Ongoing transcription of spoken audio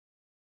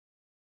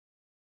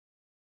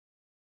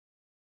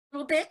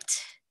little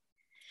bit.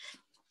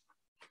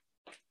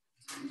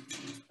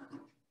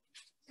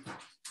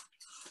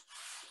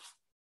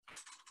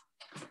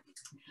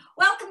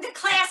 Welcome to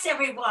class,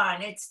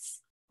 everyone.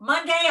 It's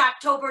Monday,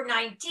 October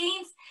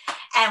 19th,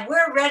 and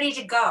we're ready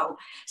to go.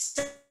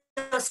 So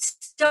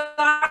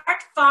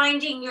start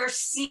finding your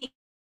seat.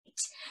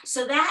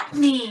 So that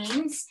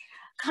means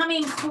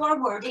coming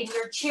forward in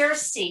your chair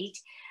seat.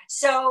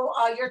 So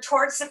you're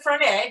towards the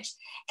front edge,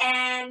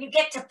 and you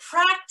get to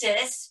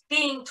practice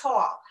being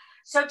tall.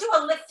 So do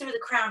a lift through the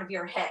crown of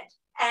your head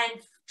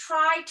and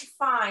try to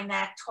find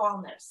that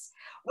tallness.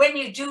 When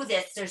you do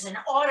this, there's an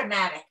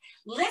automatic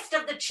lift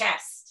of the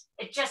chest.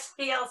 It just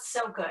feels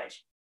so good.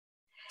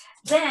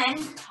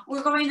 Then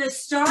we're going to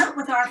start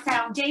with our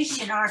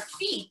foundation, our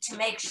feet, to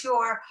make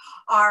sure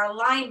our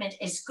alignment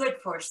is good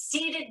for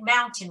seated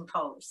mountain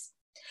pose.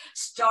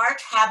 Start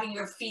having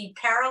your feet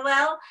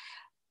parallel,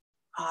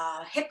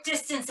 hip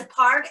distance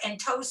apart, and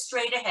toes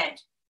straight ahead.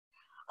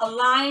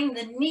 Align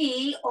the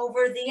knee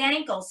over the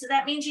ankle. So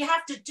that means you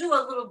have to do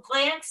a little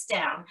glance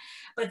down,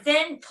 but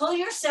then pull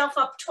yourself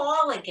up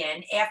tall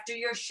again after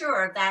you're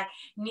sure of that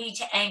knee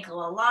to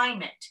ankle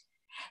alignment.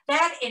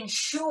 That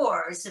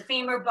ensures the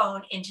femur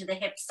bone into the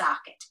hip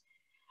socket.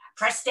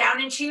 Press down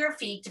into your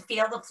feet to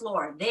feel the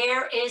floor.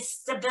 There is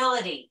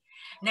stability.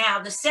 Now,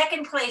 the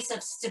second place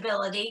of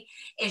stability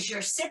is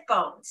your sit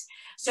bones.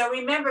 So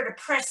remember to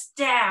press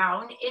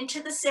down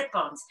into the sit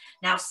bones.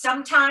 Now,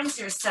 sometimes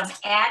there's some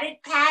added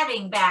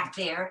padding back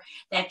there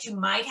that you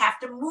might have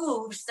to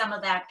move some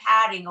of that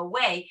padding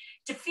away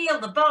to feel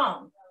the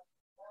bone.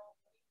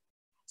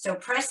 So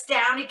press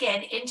down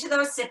again into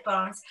those sit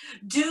bones.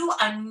 Do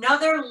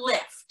another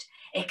lift.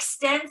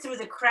 Extend through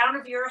the crown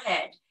of your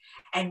head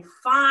and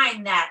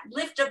find that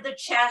lift of the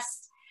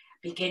chest.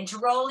 Begin to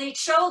roll each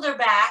shoulder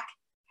back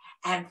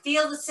and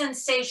feel the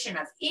sensation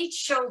of each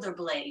shoulder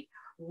blade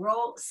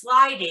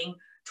sliding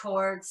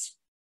towards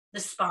the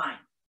spine.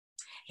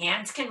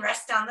 Hands can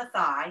rest on the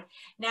thigh.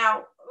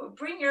 Now,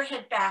 bring your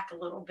head back a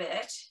little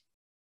bit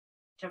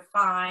to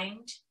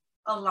find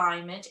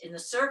alignment in the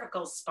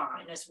cervical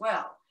spine as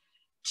well.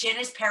 Chin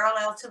is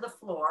parallel to the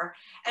floor,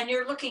 and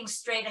you're looking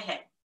straight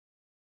ahead.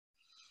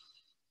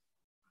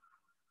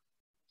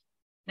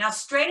 Now,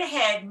 straight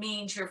ahead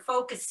means you're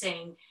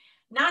focusing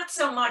not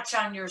so much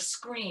on your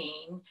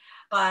screen,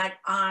 but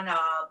on a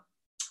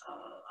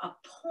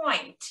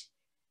point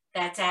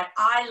that's at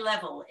eye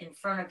level in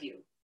front of you.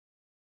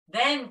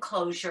 Then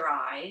close your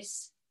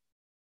eyes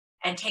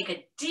and take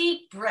a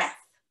deep breath.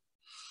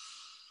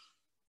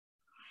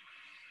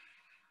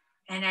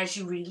 And as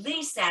you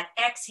release that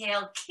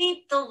exhale,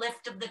 keep the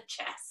lift of the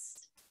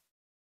chest.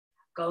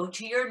 Go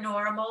to your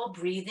normal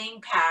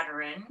breathing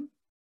pattern.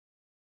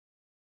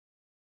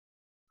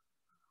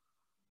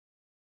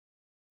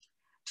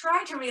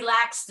 Try to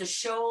relax the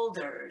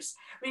shoulders.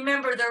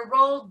 Remember, they're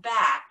rolled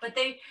back, but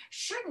they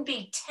shouldn't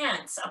be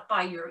tense up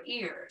by your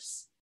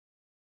ears.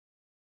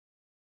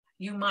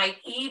 You might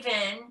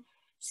even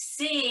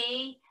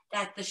see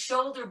that the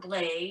shoulder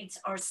blades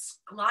are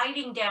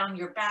gliding down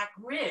your back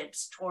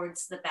ribs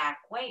towards the back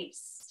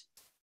waist.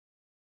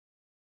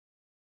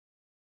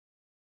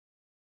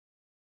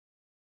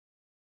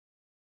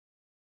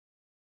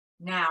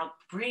 Now,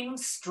 bring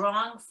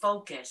strong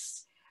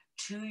focus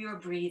to your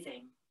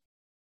breathing.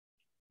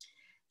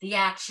 The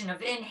action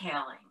of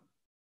inhaling,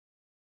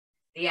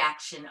 the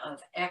action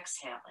of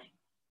exhaling.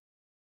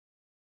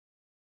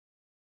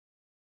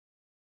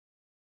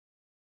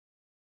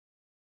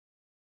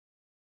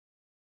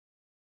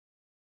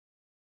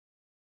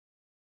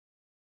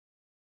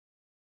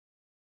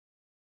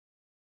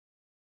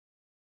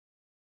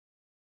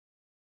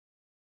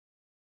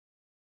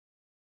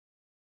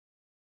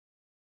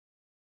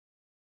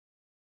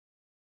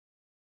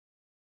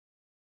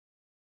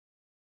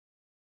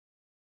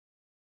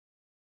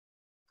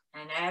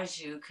 And as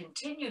you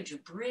continue to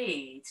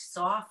breathe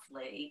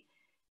softly,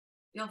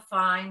 you'll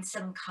find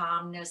some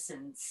calmness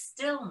and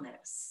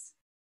stillness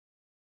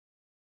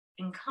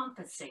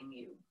encompassing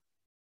you,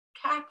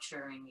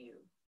 capturing you.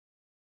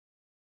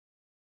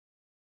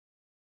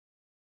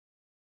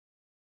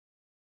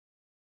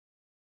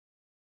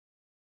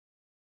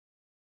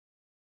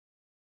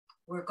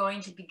 We're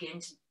going to begin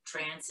to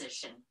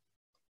transition.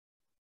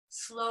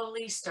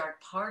 Slowly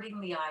start parting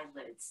the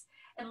eyelids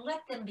and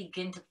let them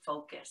begin to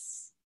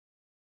focus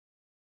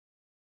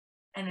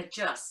and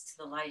adjust to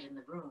the light in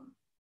the room.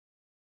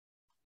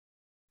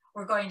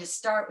 We're going to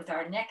start with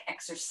our neck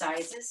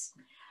exercises.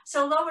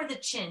 So lower the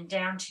chin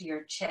down to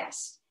your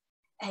chest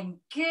and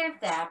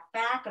give that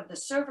back of the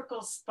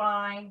cervical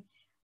spine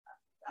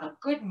a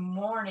good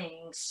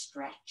morning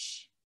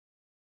stretch.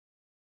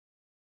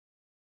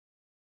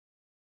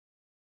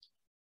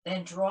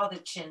 Then draw the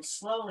chin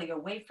slowly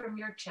away from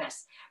your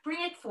chest.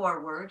 Bring it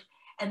forward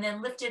and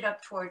then lift it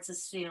up towards the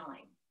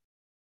ceiling.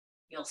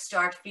 You'll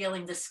start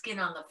feeling the skin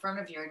on the front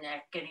of your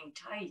neck getting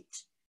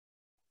tight.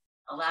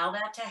 Allow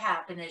that to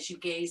happen as you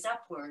gaze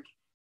upward.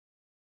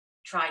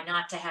 Try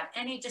not to have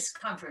any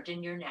discomfort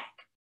in your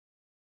neck.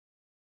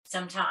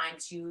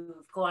 Sometimes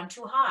you've gone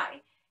too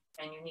high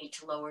and you need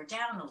to lower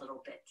down a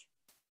little bit.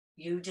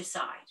 You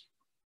decide.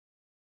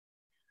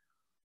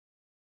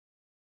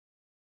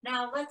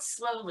 Now let's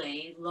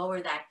slowly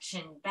lower that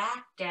chin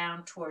back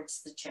down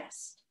towards the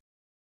chest.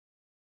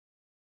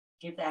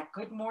 Give that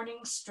good morning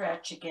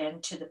stretch again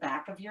to the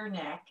back of your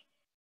neck.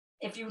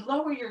 If you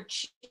lower your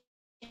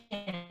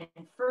chin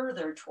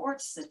further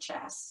towards the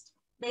chest,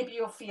 maybe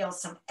you'll feel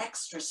some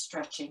extra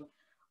stretching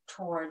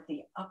toward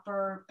the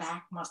upper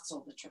back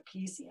muscle, the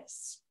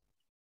trapezius.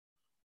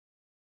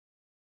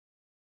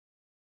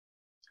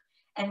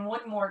 And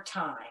one more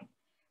time,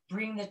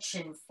 bring the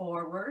chin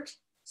forward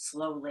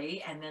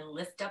slowly and then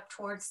lift up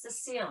towards the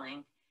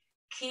ceiling,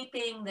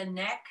 keeping the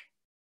neck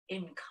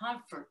in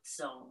comfort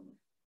zone.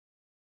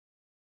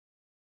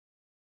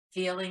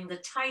 Feeling the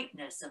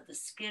tightness of the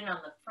skin on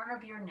the front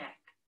of your neck,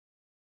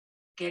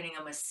 getting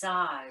a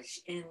massage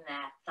in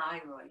that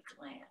thyroid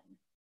gland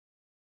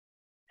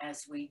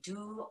as we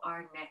do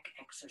our neck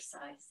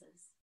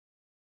exercises.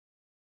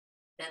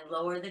 Then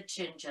lower the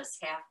chin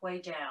just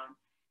halfway down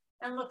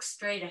and look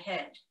straight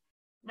ahead.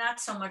 Not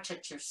so much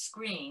at your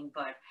screen,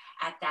 but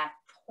at that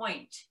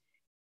point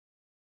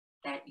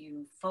that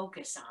you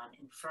focus on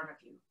in front of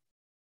you.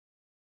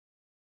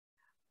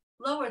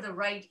 Lower the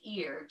right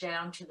ear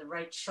down to the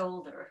right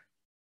shoulder.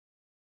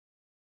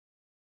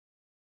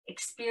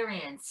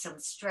 Experience some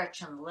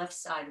stretch on the left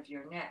side of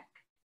your neck.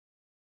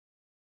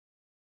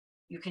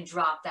 You can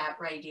drop that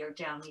right ear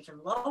down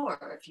even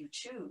lower if you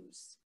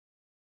choose.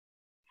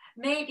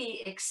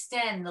 Maybe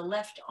extend the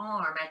left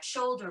arm at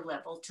shoulder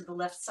level to the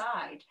left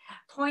side,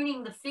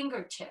 pointing the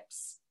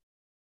fingertips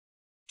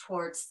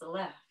towards the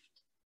left.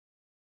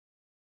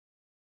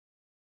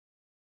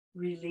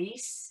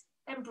 Release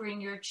and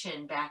bring your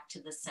chin back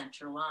to the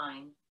center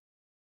line.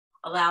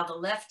 Allow the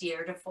left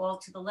ear to fall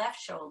to the left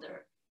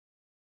shoulder.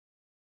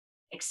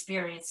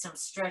 Experience some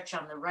stretch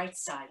on the right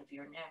side of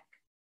your neck.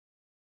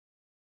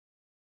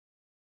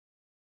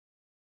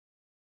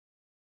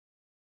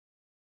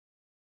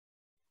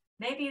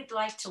 Maybe you'd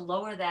like to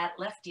lower that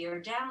left ear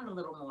down a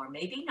little more,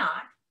 maybe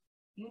not.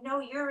 You know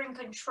you're in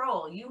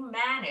control. You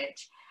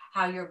manage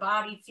how your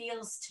body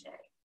feels today.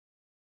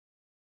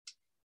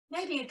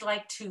 Maybe you'd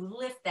like to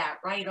lift that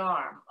right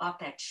arm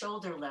up at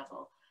shoulder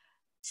level,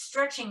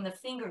 stretching the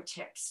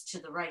fingertips to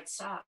the right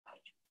side.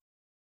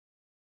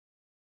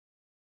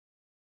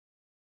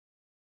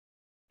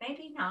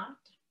 Maybe not.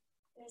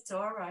 It's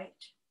all right.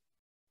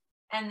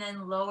 And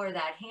then lower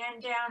that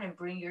hand down and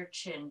bring your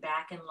chin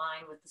back in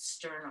line with the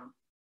sternum.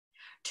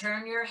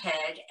 Turn your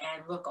head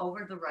and look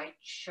over the right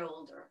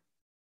shoulder.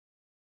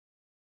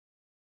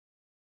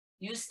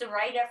 Use the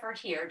right effort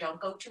here. Don't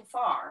go too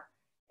far.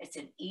 It's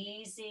an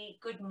easy,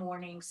 good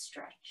morning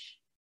stretch.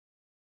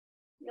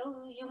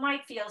 You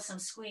might feel some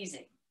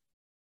squeezing.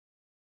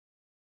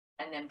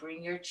 And then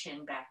bring your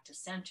chin back to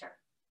center.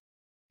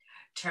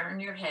 Turn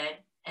your head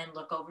and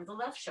look over the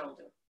left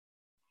shoulder.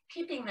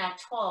 Keeping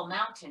that tall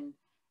mountain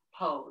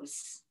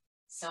pose.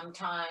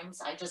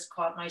 Sometimes I just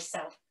caught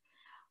myself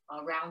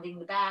rounding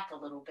the back a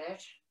little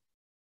bit.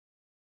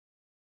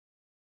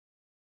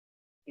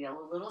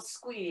 Feel a little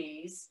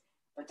squeeze,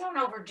 but don't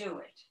overdo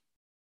it.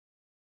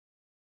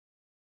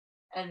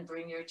 And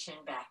bring your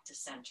chin back to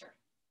center.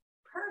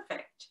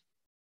 Perfect.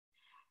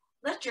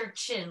 Let your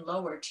chin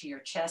lower to your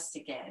chest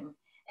again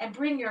and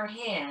bring your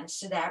hands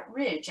to that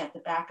ridge at the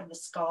back of the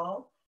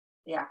skull,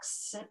 the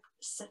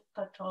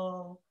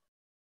occipital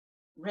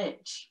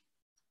ridge.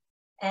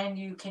 And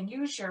you can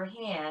use your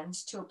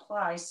hands to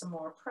apply some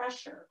more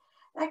pressure.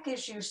 That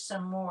gives you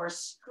some more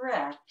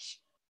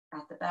stretch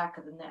at the back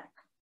of the neck.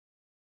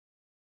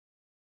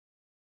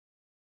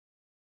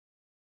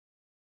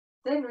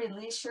 Then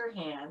release your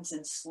hands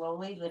and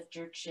slowly lift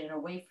your chin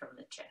away from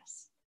the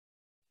chest.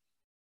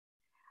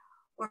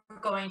 We're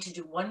going to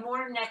do one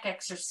more neck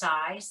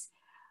exercise,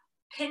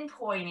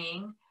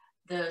 pinpointing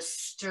the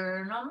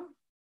sternum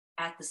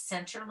at the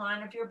center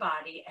line of your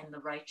body and the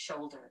right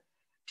shoulder.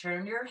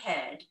 Turn your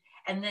head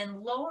and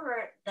then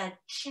lower that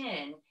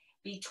chin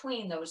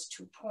between those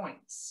 2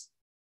 points.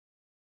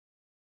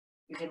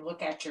 You can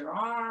look at your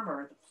arm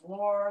or the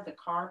floor, the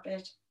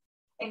carpet,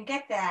 and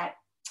get that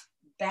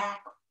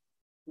back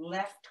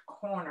left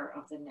corner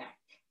of the neck.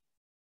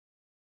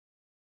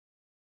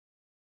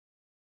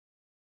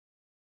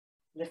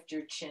 Lift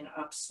your chin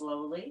up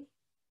slowly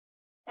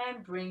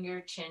and bring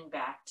your chin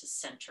back to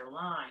center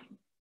line.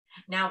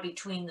 Now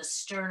between the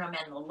sternum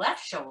and the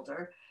left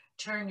shoulder,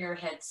 turn your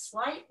head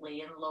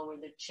slightly and lower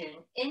the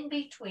chin in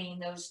between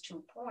those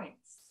 2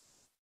 points.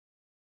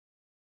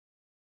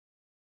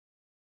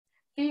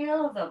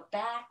 Feel the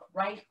back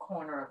right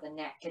corner of the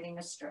neck getting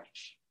a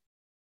stretch.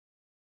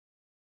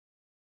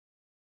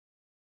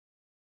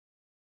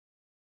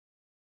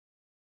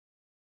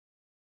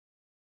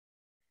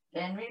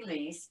 Then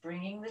release,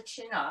 bringing the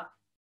chin up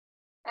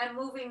and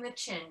moving the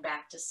chin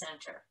back to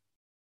center.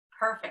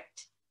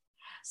 Perfect.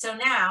 So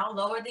now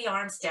lower the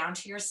arms down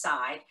to your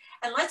side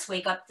and let's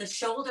wake up the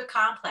shoulder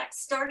complex,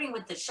 starting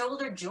with the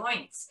shoulder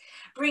joints.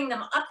 Bring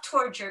them up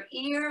towards your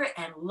ear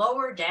and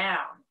lower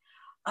down.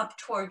 Up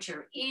towards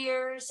your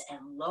ears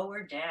and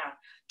lower down.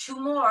 2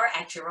 more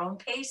at your own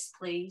pace,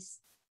 please.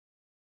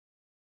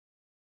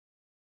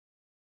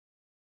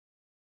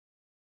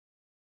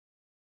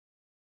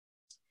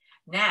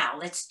 Now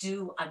let's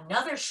do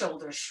another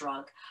shoulder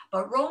shrug,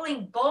 but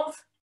rolling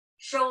both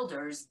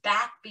shoulders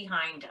back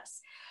behind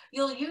us.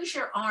 You'll use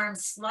your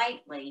arms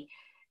slightly,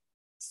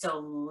 so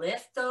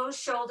lift those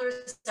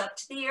shoulders up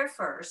to the ear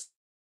first.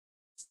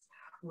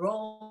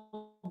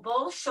 Roll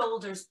both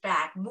shoulders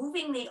back,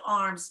 moving the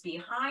arms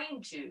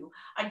behind you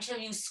until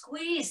you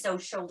squeeze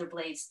those shoulder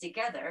blades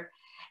together,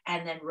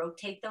 and then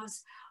rotate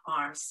those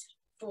arms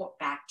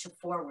back to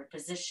forward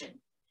position.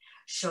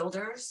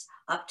 Shoulders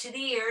up to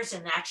the ears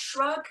in that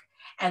shrug,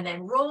 and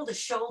then roll the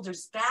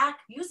shoulders back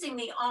using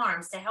the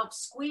arms to help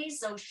squeeze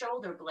those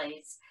shoulder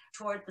blades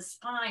toward the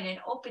spine and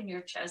open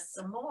your chest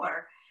some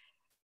more.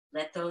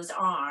 Let those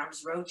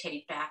arms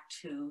rotate back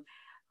to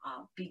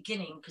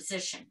beginning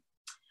position.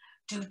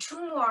 Do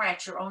 2 more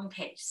at your own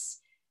pace.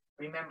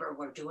 Remember,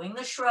 we're doing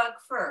the shrug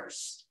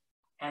first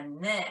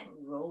and then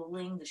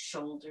rolling the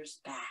shoulders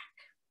back.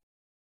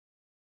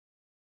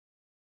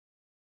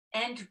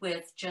 End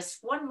with just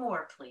 1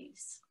 more,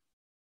 please.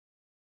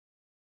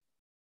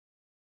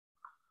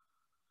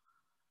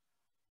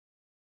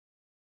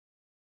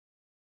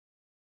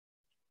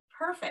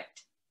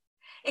 Perfect.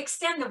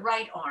 Extend the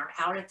right arm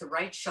out at the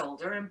right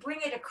shoulder and bring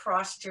it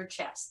across your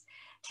chest.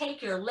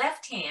 Take your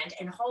left hand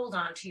and hold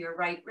on to your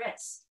right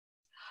wrist.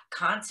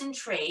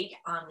 Concentrate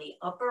on the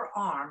upper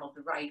arm of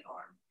the right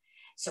arm.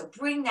 So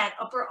bring that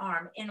upper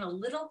arm in a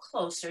little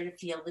closer to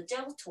feel the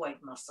deltoid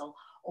muscle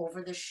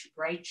over the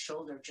right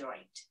shoulder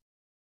joint.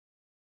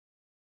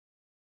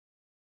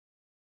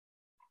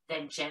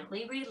 Then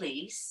gently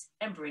release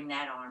and bring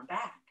that arm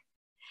back.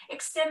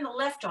 Extend the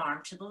left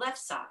arm to the left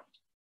side.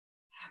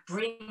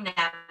 Bring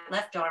that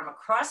left arm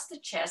across the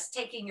chest,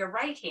 taking your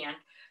right hand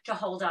to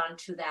hold on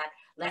to that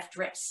left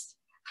wrist.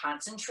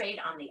 Concentrate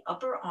on the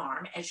upper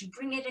arm as you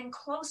bring it in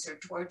closer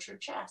towards your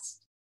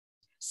chest.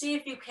 See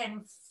if you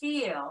can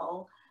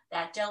feel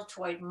that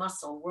deltoid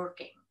muscle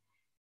working.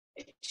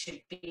 It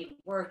should be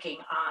working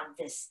on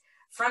this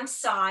front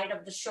side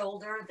of the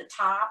shoulder, the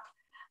top,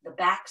 the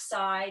back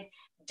side,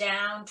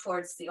 down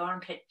towards the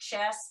armpit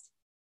chest.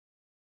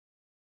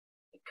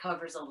 It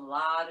covers a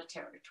lot of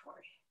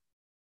territory.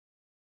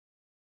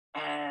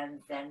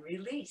 And then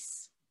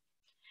release.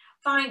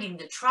 Finding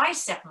the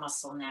tricep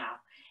muscle now.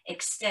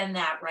 Extend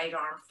that right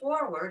arm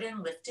forward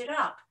and lift it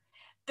up.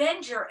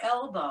 Bend your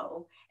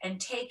elbow and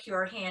take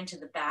your hand to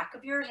the back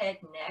of your head,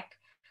 neck,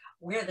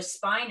 where the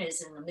spine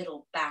is in the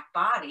middle back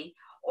body,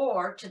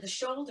 or to the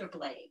shoulder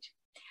blade.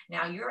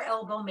 Now your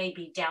elbow may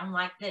be down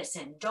like this,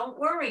 and don't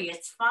worry,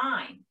 it's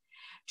fine.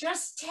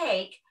 Just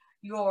take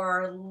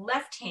your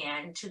left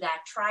hand to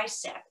that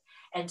tricep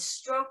and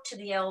stroke to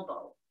the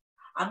elbow.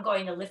 I'm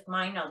going to lift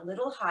mine a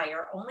little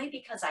higher only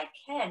because I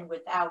can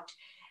without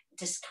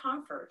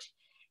discomfort.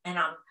 And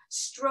I'm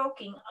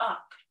stroking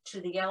up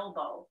to the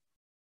elbow.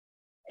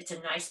 It's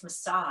a nice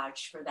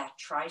massage for that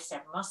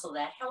tricep muscle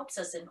that helps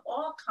us in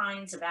all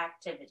kinds of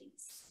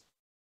activities.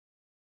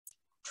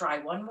 Try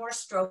 1 more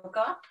stroke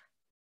up.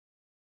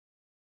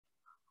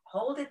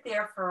 Hold it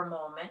there for a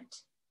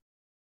moment.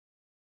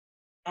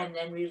 And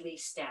then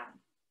release down.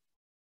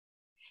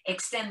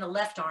 Extend the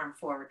left arm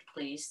forward,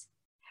 please.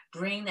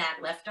 Bring that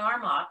left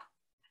arm up,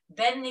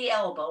 bend the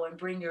elbow and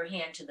bring your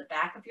hand to the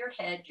back of your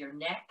head, your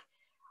neck,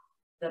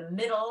 the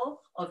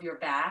middle of your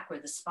back where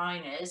the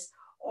spine is,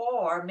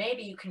 or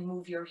maybe you can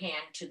move your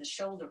hand to the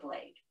shoulder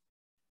blade.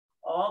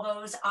 All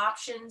those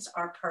options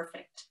are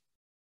perfect.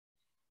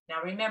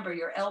 Now remember,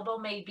 your elbow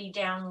may be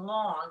down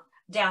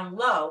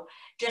low.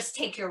 Just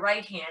take your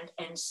right hand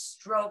and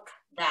stroke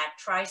that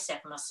tricep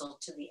muscle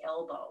to the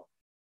elbow.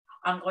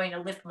 I'm going to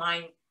lift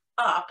mine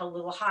up a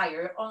little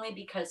higher only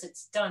because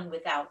it's done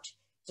without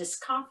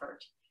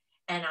discomfort.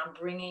 And I'm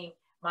bringing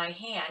my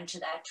hand to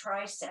that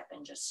tricep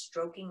and just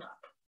stroking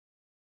up.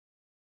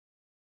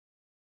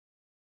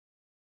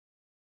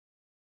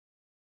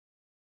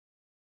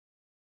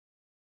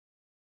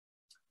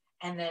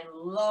 And then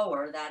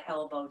lower that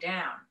elbow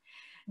down.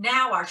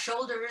 Now our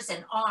shoulders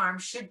and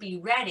arms should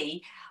be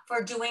ready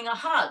for doing a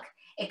hug.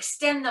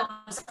 Extend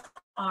those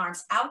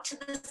arms out to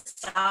the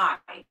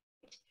side.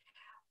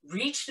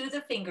 Reach through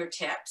the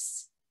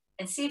fingertips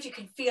and see if you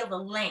can feel the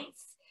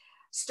length,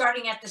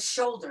 starting at the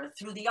shoulder,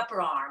 through the upper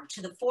arm,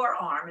 to the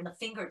forearm and the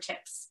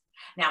fingertips.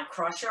 Now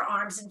cross your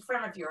arms in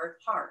front of your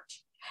heart.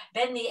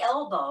 Bend the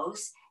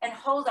elbows and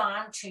hold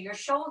on to your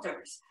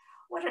shoulders.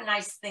 What a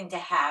nice thing to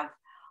have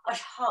a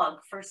hug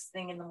first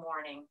thing in the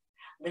morning.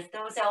 Lift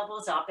those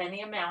elbows up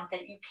any amount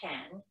that you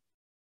can.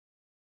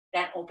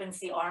 That opens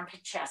the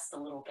armpit chest a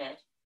little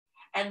bit.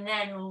 And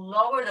then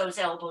lower those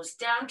elbows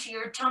down to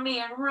your tummy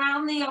and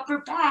round the upper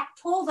back.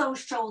 Pull those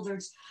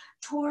shoulders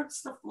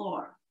towards the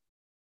floor.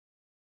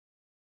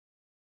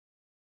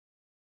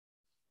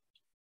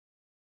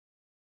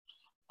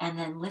 And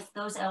then lift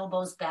those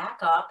elbows back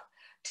up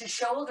to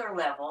shoulder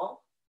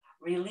level.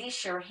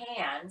 Release your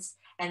hands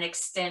and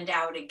extend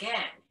out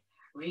again.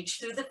 Reach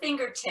through the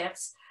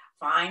fingertips,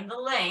 find the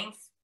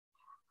length.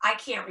 I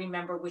can't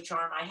remember which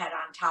arm I had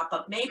on top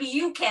of. Maybe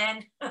you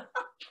can.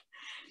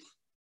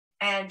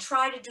 And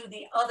try to do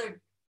the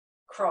other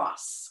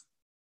cross.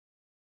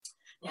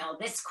 Now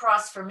this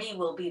cross for me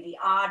will be the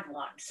odd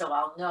one, so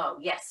I'll know,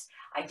 yes,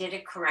 I did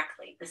it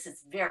correctly. This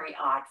is very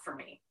odd for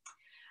me.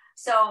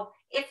 So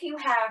if you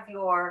have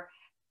your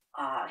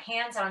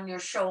hands on your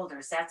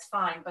shoulders, that's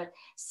fine, but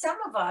some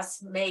of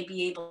us may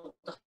be able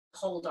to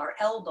hold our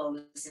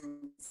elbows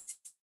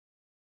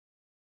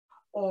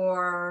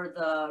or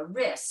the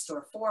wrist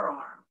or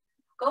forearm.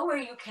 Go where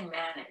you can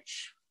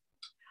manage.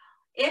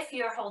 If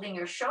you're holding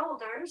your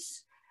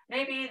shoulders,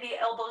 maybe the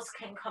elbows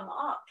can come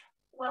up.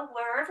 Well,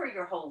 wherever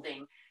you're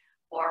holding,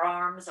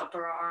 forearms,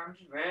 upper arms,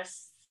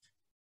 wrists,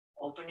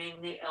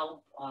 opening the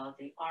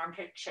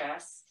armpit,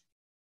 chest,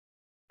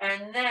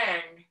 and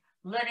then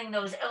letting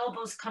those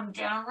elbows come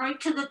down right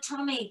to the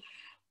tummy.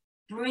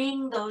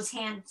 Bring those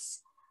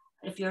hands,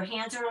 if your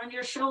hands are on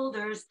your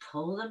shoulders,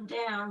 pull them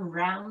down,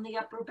 round the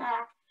upper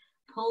back,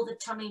 pull the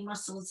tummy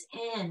muscles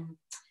in.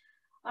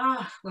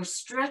 We're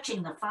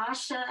stretching the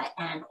fascia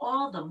and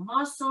all the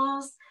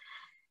muscles.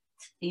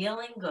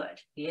 Feeling good,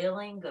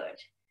 feeling good.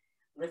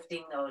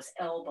 Lifting those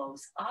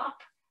elbows up,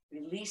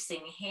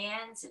 releasing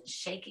hands and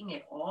shaking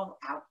it all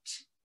out.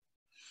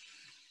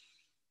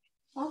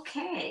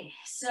 Okay,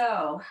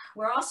 so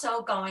we're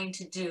also going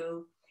to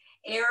do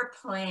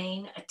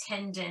airplane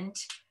attendant.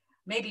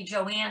 Maybe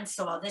Joanne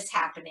saw this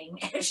happening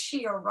as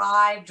she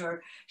arrived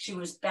or she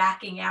was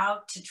backing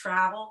out to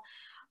travel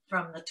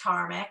from the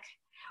tarmac.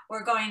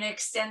 We're going to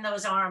extend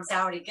those arms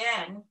out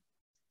again,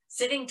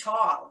 sitting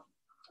tall,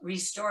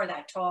 restore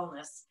that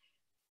tallness,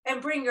 and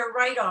bring your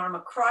right arm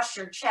across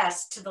your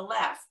chest to the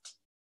left.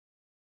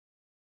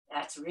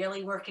 That's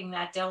really working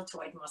that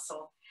deltoid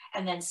muscle.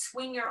 And then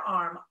swing your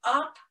arm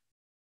up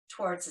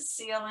towards the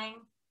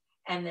ceiling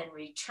and then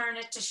return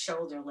it to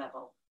shoulder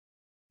level.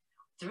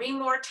 3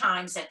 more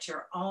times at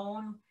your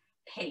own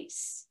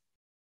pace.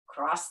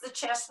 Cross the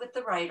chest with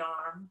the right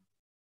arm,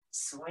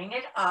 swing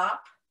it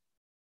up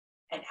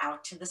and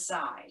out to the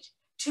side.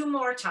 2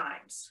 more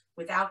times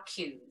without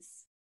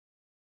cues.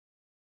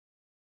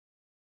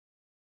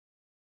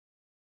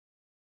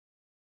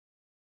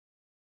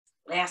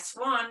 Last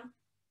one.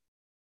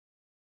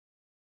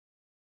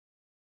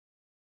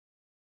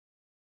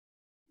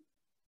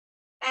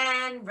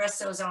 And rest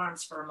those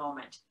arms for a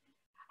moment.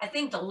 I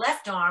think the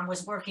left arm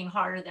was working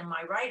harder than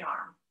my right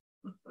arm.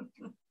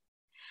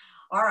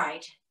 All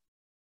right,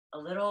 a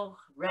little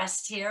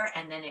rest here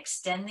and then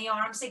extend the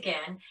arms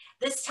again.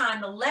 This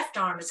time the left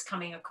arm is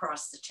coming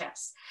across the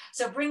chest.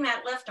 So bring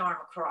that left arm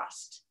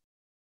across.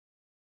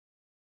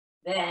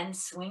 Then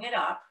swing it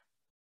up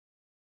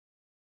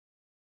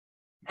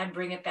and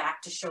bring it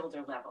back to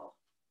shoulder level.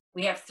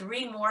 We have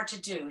 3 more to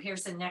do.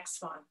 Here's the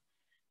next one.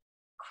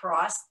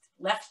 Cross,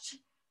 left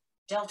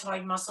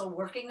deltoid muscle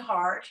working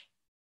hard,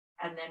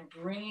 and then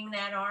bringing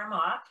that arm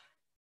up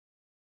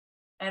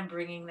and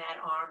bringing that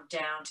arm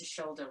down to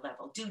shoulder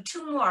level. Do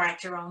 2 more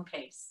at your own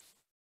pace.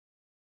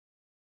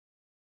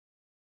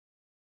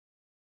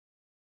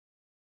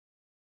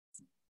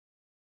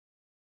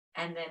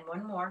 And then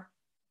 1 more.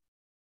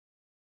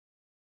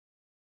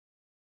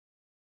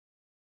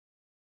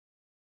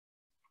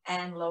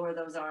 And lower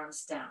those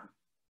arms down.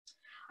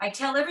 I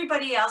tell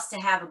everybody else to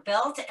have a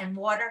belt and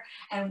water,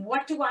 and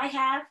what do I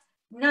have?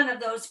 None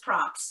of those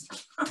props.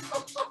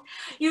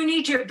 You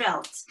need your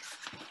belt.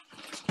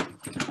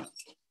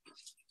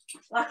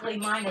 Luckily,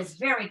 mine is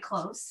very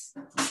close.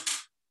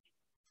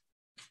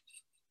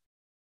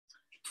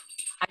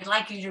 I'd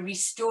like you to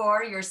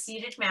restore your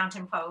seated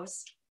mountain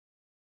pose.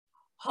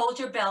 Hold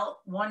your belt,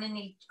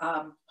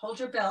 hold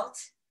your belt,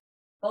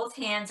 both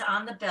hands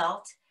on the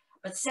belt,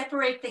 but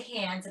separate the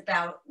hands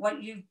about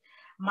what you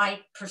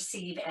might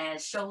perceive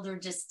as shoulder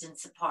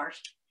distance apart,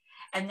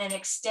 and then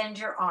extend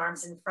your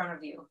arms in front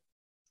of you.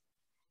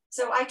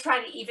 So I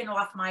try to even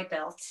off my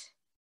belt,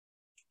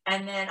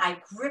 and then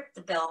I grip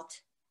the belt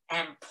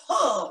and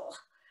pull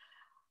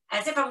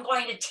as if I'm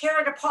going to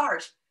tear it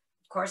apart.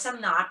 Of course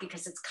I'm not,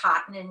 because it's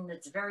cotton and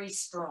it's very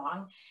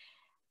strong,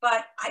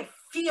 but I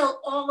feel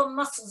all the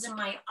muscles in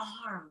my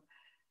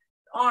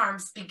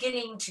arms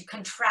beginning to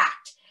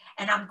contract,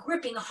 and I'm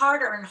gripping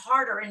harder and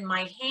harder in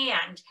my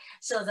hand.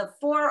 So the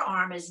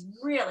forearm is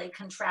really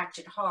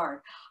contracted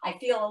hard. I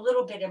feel a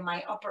little bit in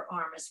my upper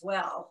arm as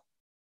well.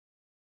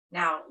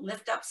 Now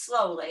lift up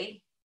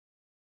slowly,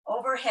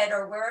 overhead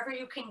or wherever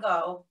you can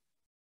go.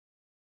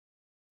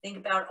 Think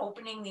about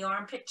opening the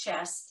armpit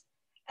chest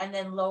and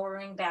then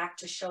lowering back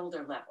to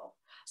shoulder level.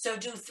 So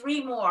do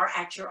 3 more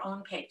at your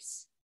own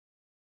pace.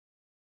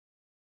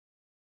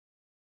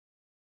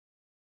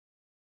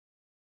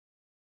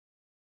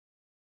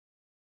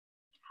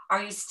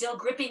 Are you still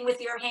gripping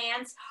with your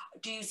hands?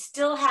 Do you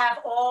still have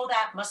all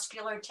that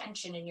muscular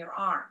tension in your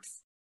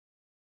arms?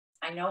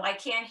 I know I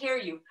can't hear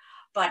you,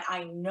 but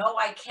I know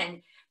I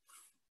can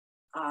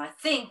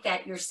think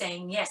that you're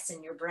saying yes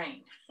in your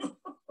brain.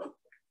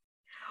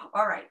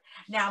 All right,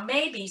 now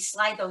maybe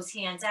slide those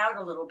hands out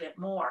a little bit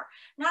more,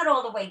 not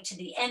all the way to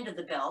the end of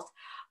the belt,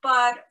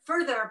 but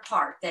further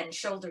apart than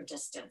shoulder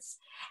distance.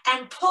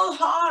 And pull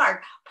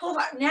hard, pull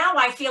hard. Now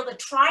I feel the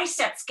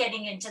triceps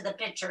getting into the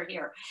picture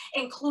here,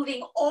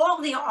 including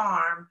all the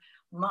arm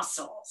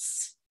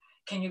muscles.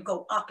 Can you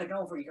go up and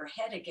over your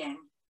head again?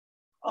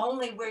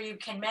 Only where you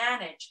can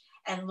manage,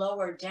 and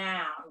lower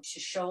down to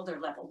shoulder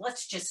level.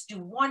 Let's just do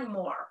one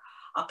more,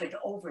 up and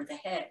over the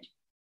head.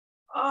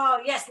 Oh,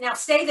 yes, now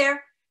stay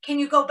there. Can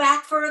you go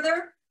back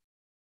further?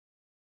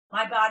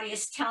 My body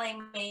is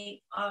telling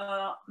me,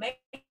 maybe,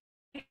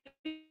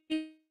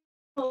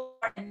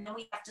 and then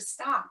we have to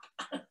stop.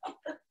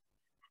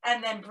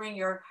 And then bring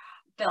your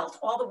belt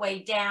all the way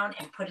down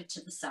and put it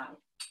to the side.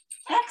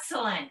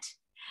 Excellent.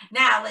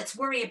 Now let's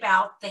worry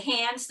about the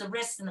hands, the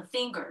wrists, and the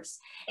fingers.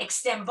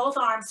 Extend both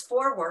arms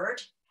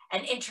forward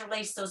and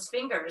interlace those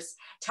fingers.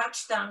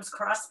 Touch thumbs,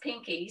 cross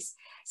pinkies.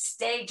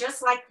 Stay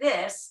just like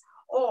this,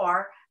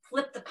 or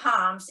flip the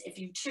palms if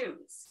you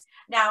choose.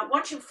 Now,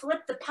 once you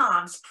flip the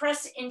palms,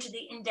 press into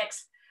the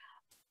index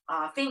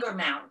finger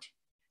mound.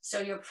 So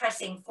you're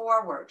pressing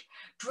forward.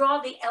 Draw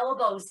the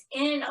elbows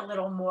in a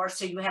little more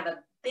so you have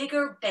a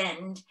bigger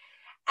bend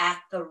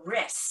at the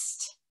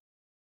wrist.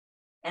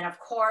 And of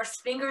course,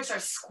 fingers are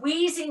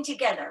squeezing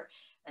together,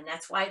 and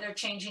that's why they're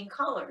changing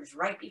colors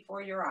right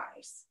before your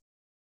eyes.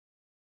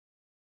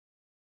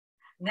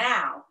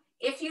 Now,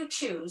 if you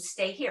choose,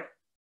 stay here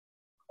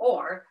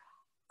or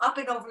up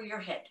and over your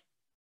head.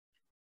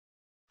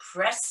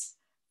 Press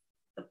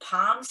the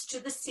palms to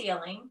the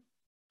ceiling.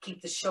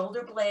 Keep the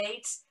shoulder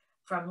blades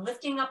from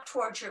lifting up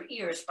towards your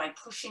ears by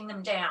pushing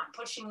them down,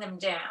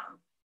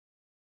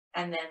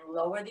 and then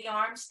lower the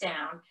arms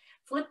down.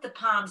 Flip the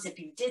palms if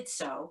you did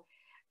so.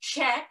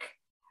 Check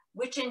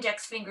which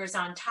index finger's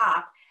on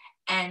top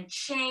and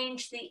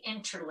change the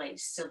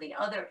interlace, so the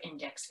other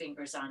index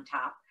finger's on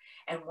top.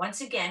 And once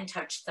again,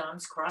 touch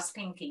thumbs, cross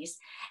pinkies,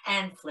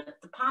 and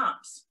flip the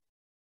palms.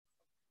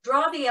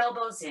 Draw the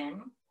elbows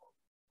in.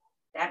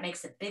 That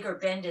makes a bigger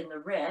bend in the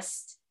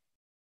wrist.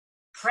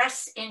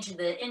 Press into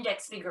the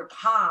index finger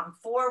palm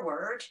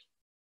forward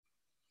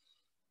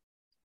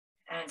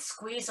and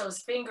squeeze those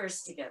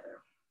fingers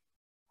together.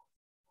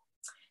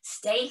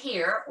 Stay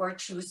here or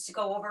choose to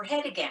go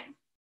overhead again.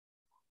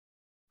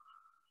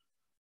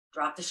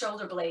 Drop the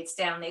shoulder blades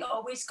down. They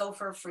always go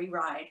for a free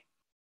ride.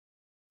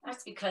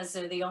 That's because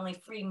they're the only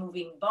free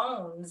moving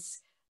bones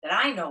that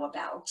I know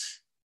about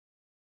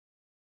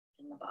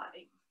in the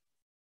body.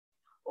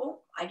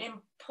 Oh, I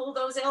didn't pull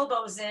those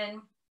elbows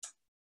in.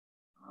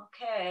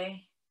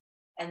 Okay.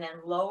 And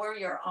then lower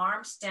your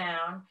arms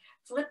down,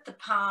 flip the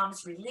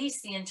palms,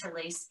 release the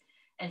interlace,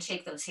 and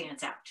shake those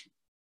hands out.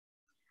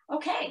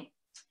 Okay.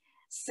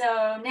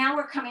 So now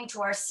we're coming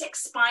to our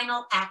 6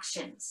 spinal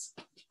actions.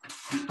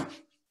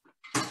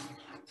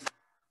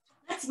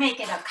 Let's make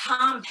it a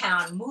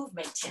compound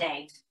movement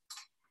today.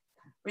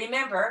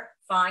 Remember,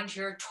 find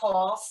your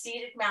tall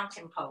seated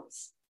mountain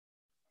pose.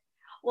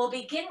 We'll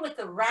begin with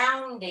the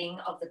rounding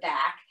of the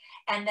back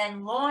and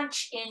then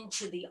launch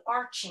into the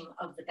arching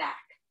of the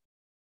back.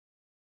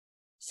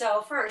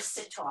 So first,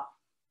 sit tall.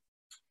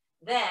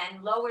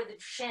 Then lower the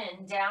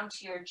chin down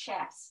to your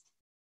chest.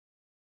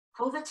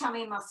 Pull the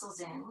tummy muscles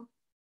in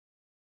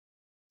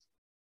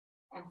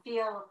and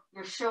feel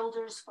your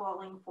shoulders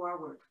falling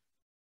forward.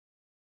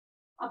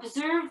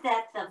 Observe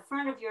that the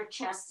front of your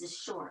chest is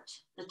short.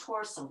 The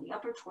torso, the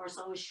upper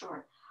torso is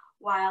short,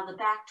 while the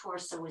back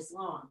torso is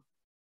long.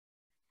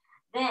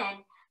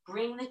 Then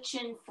bring the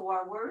chin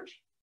forward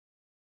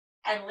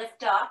and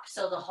lift up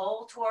so the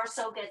whole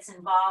torso gets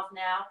involved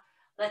now.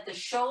 Let the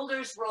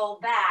shoulders roll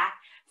back.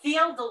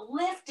 Feel the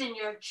lift in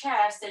your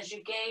chest as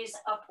you gaze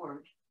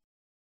upward.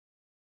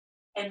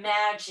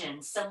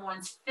 Imagine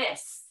someone's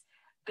fists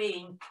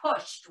being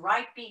pushed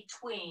right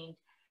between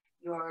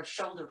your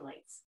shoulder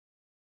blades.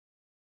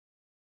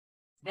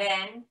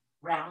 Then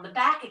round the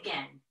back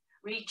again.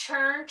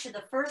 Return to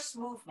the first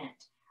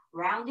movement,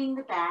 rounding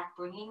the back,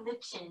 bringing the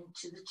chin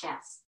to the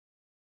chest.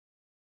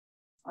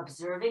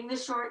 Observing the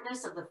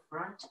shortness of the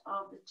front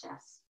of the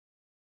chest.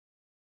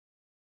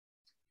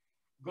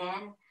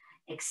 Then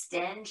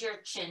extend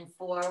your chin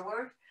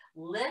forward,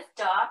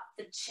 lift up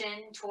the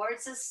chin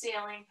towards the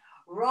ceiling,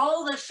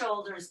 roll the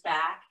shoulders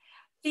back,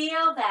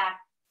 feel that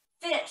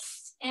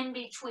fist in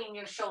between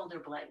your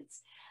shoulder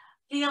blades.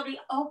 Feel the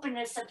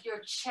openness of your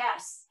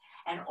chest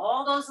and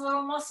all those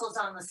little muscles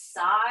on the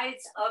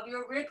sides of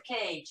your rib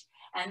cage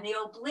and the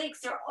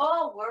obliques are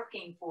all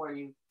working for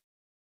you.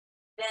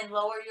 Then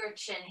lower your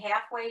chin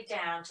halfway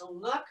down to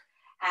look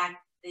at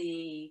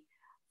the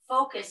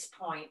focus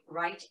point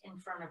right in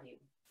front of you.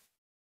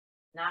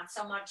 Not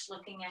so much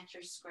looking at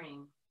your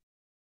screen.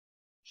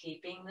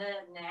 Keeping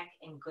the neck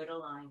in good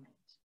alignment.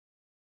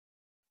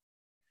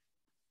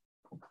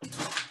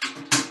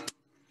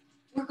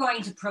 We're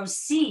going to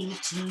proceed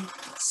to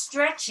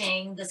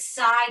stretching the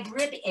side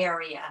rib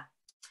area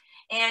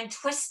and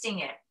twisting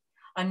it.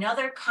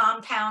 Another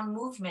compound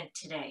movement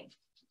today.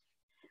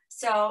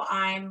 So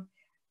I'm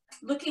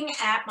looking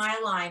at my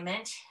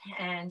alignment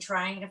and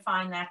trying to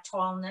find that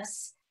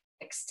tallness,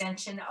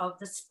 extension of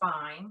the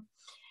spine,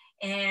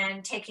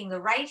 and taking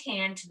the right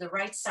hand to the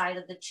right side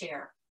of the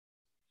chair.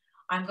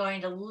 I'm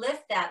going to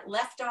lift that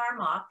left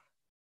arm up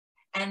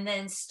and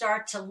then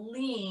start to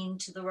lean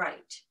to the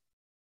right.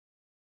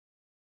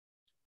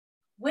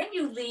 When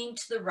you lean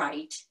to the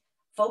right,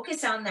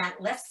 Focus on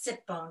that left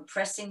sit bone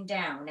pressing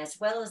down as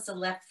well as the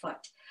left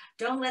foot.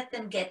 Don't let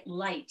them get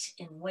light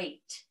in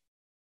weight.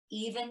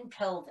 Even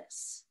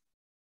pelvis.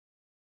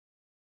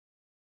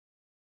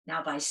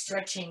 Now, by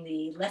stretching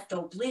the left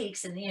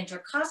obliques and the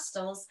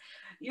intercostals,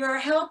 you're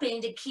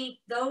helping to keep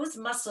those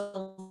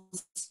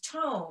muscles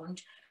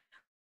toned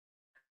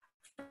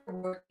for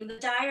working the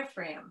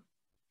diaphragm.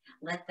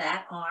 Let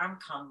that arm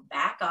come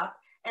back up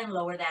and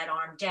lower that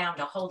arm down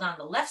to hold on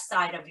the left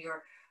side of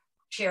your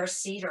chair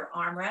seat or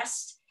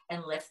armrest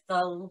and lift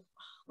the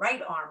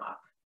right arm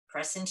up.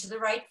 Press into the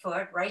right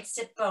foot, right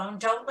sit bone.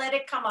 Don't let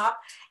it come up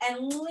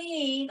and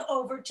lean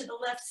over to the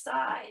left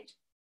side.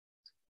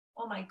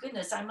 Oh my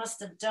goodness, I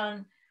must have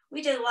done,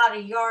 we did a lot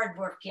of yard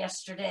work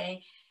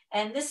yesterday,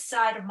 and this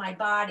side of my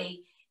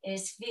body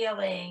is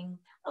feeling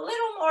a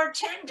little more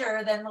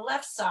tender than the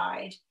left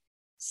side.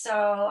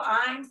 So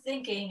I'm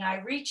thinking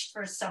I reached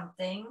for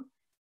something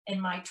in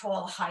my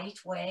tall height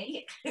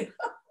way,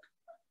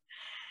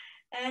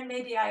 and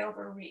maybe I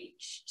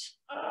overreached.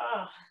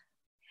 Oh.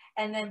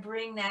 And then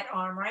bring that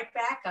arm right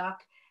back up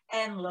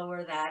and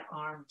lower that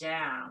arm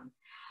down.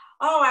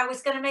 Oh, I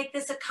was going to make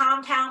this a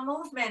compound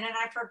movement and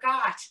I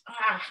forgot.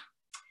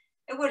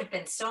 It would have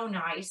been so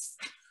nice.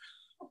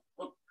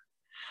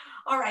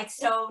 All right,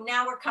 so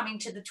now we're coming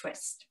to the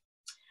twist.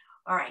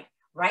 All right,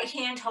 right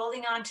hand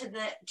holding onto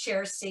the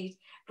chair seat,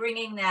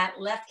 bringing that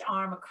left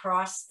arm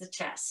across the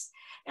chest.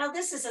 Now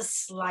this is a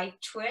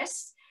slight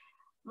twist.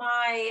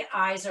 My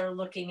eyes are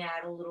looking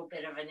at a little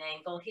bit of an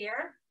angle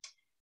here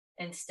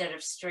instead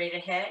of straight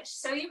ahead.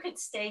 So you could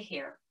stay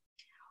here.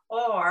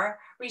 Or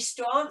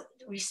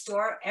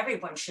restore,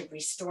 everyone should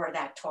restore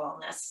that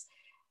tallness.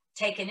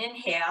 Take an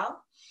inhale,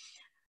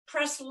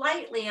 press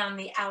lightly on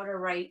the outer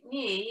right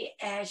knee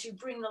as you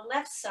bring the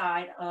left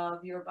side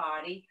of your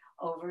body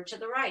over to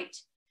the right.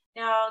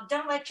 Now,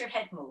 don't let your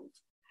head move.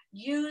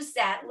 Use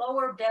that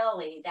lower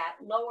belly, that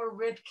lower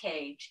rib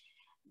cage,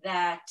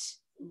 that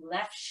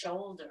left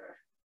shoulder.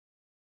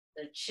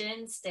 The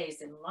chin stays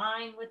in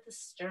line with the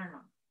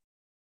sternum.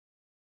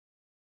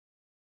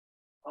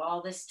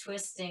 All this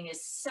twisting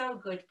is so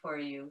good for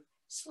you.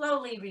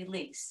 Slowly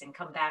release and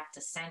come back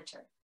to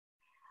center.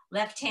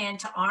 Left hand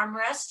to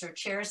armrest or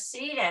chair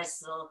seat as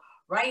the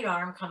right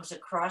arm comes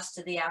across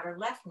to the outer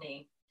left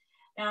knee.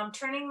 Now I'm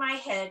turning my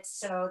head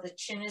so the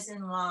chin is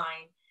in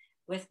line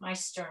with my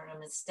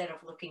sternum instead of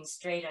looking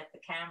straight at the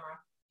camera.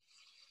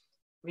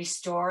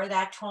 Restore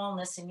that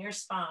tallness in your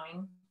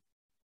spine.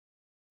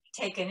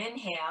 Take an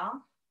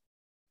inhale.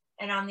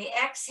 And on the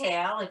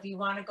exhale, if you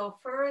want to go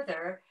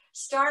further,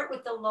 start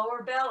with the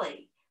lower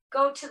belly.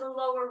 Go to the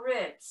lower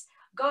ribs.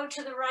 Go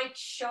to the right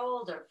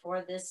shoulder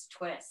for this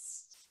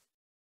twist.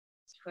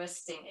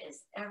 Twisting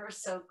is ever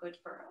so good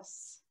for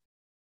us.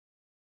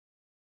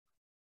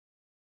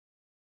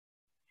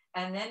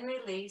 And then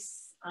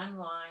release,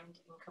 unwind,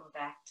 and come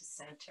back to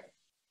center.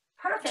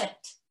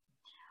 Perfect.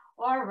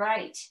 All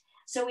right.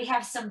 So we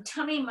have some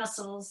tummy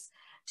muscles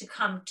to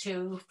come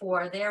to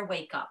for their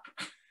wake up.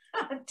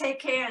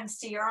 Take hands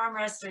to your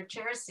armrest or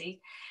chair seat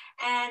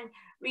and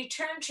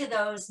return to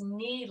those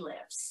knee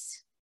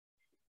lifts.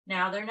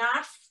 Now they're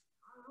not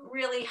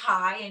really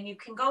high and you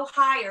can go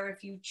higher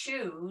if you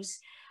choose,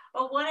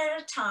 but one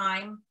at a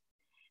time,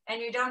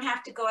 and you don't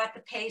have to go at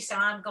the pace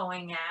I'm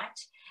going at.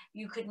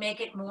 You could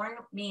make it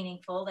more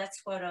meaningful.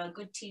 That's what a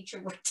good teacher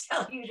would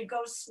tell you, to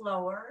go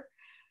slower.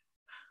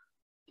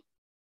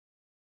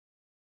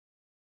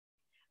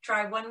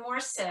 Try one more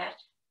set.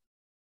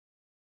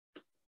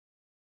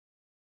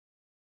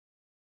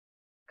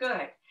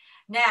 Good.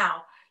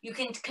 Now, you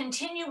can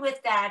continue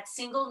with that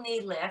single knee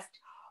lift,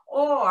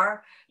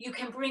 or you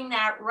can bring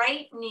that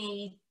right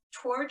knee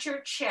towards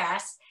your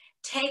chest,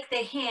 take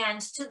the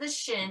hands to the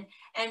shin,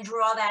 and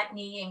draw that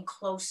knee in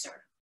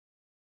closer.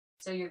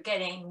 So you're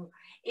getting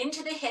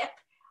into the hip,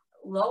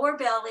 lower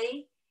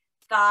belly,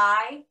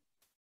 thigh,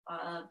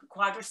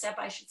 quadricep,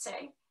 I should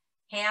say,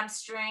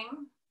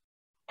 hamstring,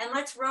 and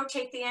let's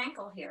rotate the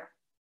ankle here.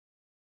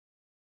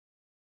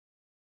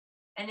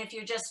 And if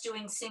you're just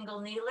doing single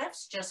knee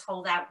lifts, just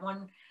hold that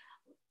one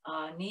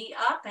knee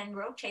up and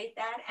rotate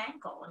that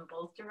ankle in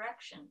both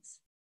directions.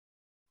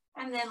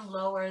 And then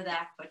lower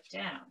that foot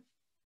down.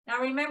 Now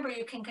remember,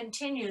 you can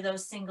continue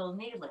those single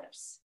knee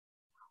lifts,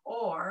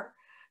 or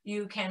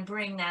you can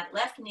bring that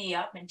left knee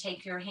up and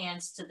take your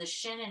hands to the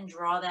shin and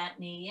draw that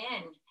knee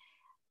in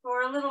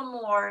for a little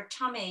more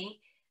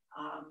tummy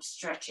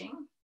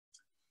stretching.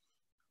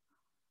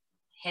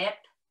 Hip,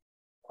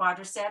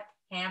 quadricep,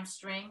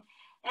 hamstring,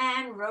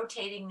 and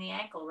rotating the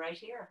ankle right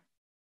here.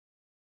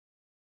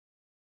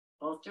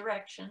 Both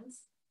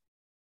directions.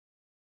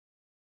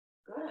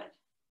 Good.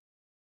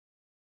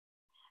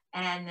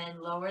 And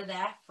then lower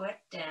that foot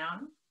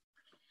down.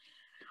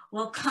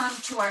 We'll come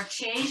to our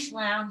chaise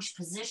lounge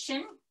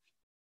position,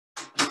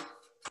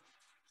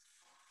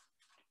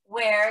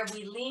 where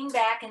we lean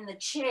back in the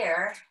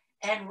chair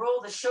and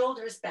roll the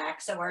shoulders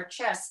back so our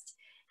chest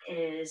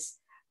is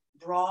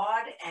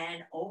broad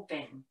and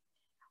open.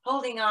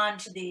 Holding on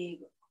to the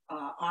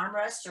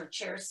armrest or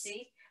chair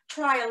seat,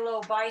 try a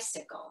low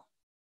bicycle.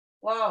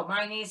 Whoa,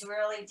 my knees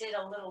really did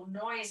a little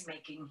noise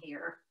making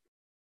here.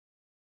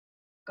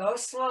 Go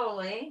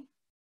slowly.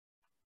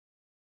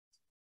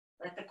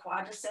 Let the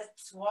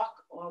quadriceps walk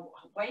or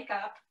wake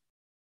up.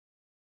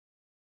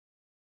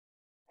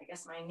 I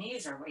guess my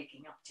knees are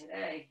waking up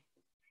today.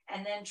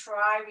 And then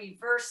try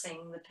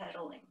reversing the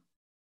pedaling.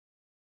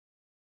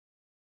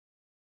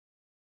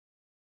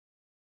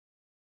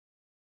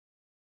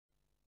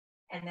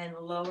 And then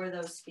lower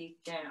those feet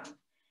down.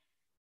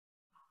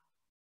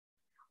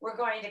 We're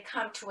going to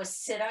come to a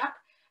sit-up.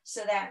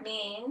 So that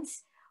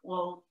means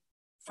we'll,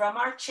 from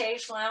our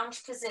chaise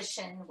lounge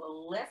position,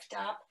 we'll lift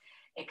up,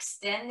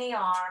 extend the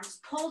arms,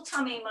 pull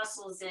tummy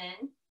muscles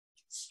in,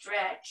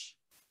 stretch,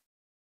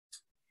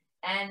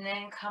 and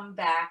then come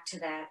back to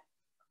that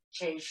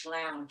chaise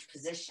lounge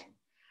position.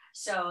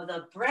 So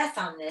the breath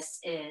on this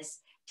is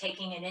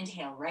taking an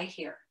inhale right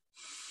here.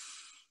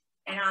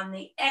 And on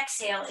the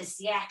exhale is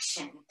the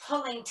action,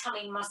 pulling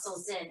tummy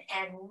muscles in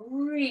and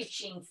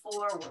reaching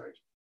forward.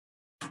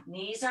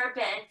 Knees are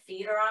bent,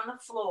 feet are on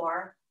the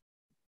floor,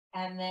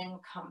 and then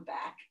come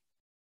back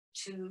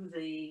to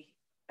the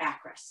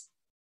back rest.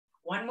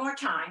 One more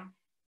time,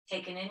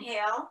 take an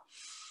inhale,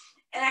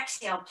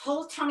 exhale,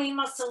 pull tummy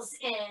muscles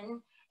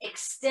in,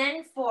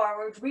 extend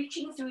forward,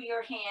 reaching through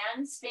your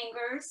hands,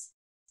 fingers,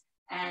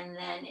 and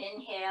then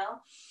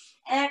inhale,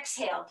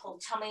 exhale, pull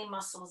tummy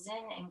muscles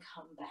in and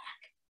come back.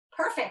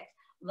 Perfect.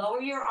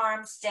 Lower your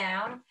arms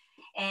down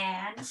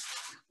and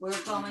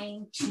we're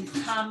going to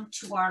come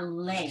to our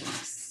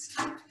legs.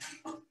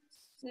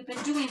 We've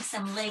been doing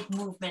some leg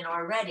movement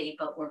already,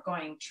 but we're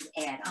going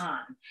to add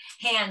on.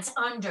 Hands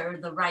under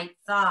the right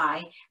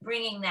thigh,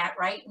 bringing that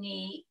right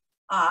knee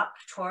up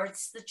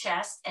towards the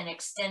chest and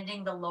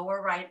extending the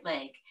lower right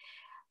leg.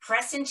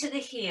 Press into the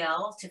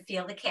heel to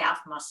feel the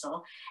calf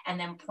muscle and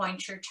then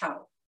point your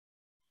toe.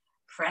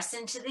 Press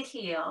into the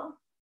heel,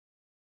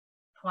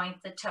 point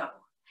the toe.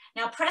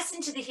 Now press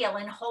into the heel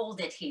and hold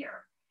it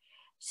here.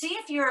 See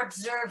if you're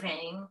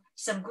observing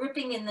some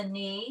gripping in the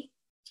knee,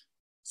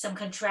 some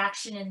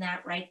contraction in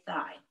that right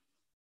thigh.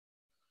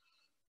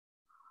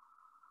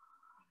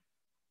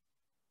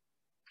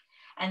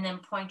 And then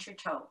point your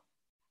toe.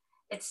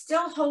 It's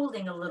still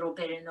holding a little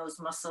bit in those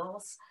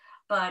muscles,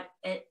 but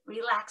it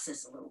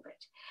relaxes a little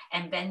bit.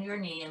 And bend your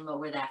knee and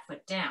lower that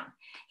foot down.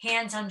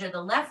 Hands under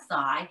the left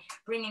thigh,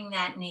 bringing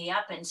that knee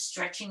up and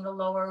stretching the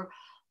lower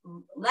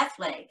left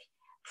leg.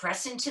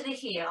 Press into the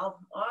heel.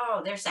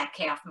 Oh, there's that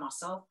calf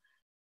muscle.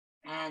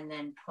 And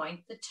then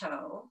point the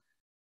toe.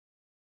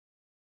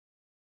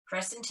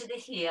 Press into the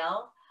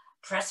heel.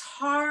 Press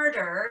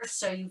harder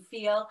so you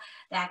feel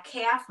that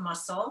calf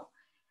muscle.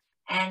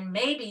 And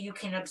maybe you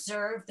can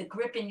observe the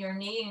grip in your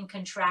knee and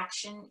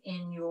contraction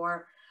in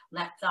your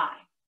left thigh.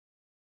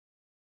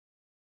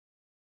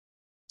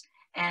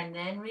 And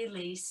then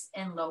release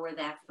and lower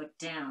that foot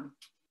down.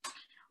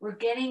 We're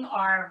getting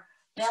our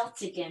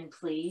belt again,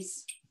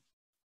 please.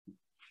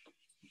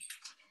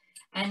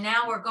 And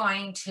now we're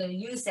going to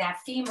use that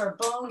femur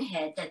bone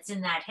head that's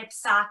in that hip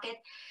socket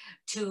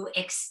to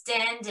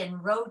extend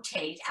and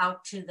rotate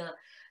out to the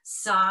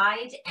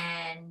side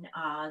and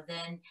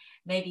then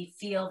maybe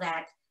feel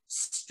that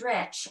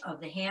stretch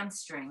of the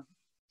hamstring.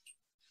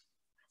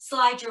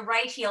 Slide your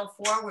right heel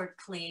forward,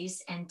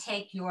 please, and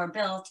take your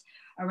belt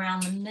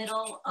around the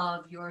middle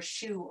of your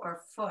shoe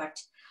or foot.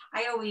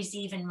 I always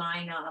even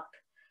mine up.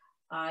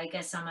 I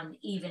guess I'm an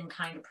even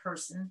kind of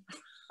person.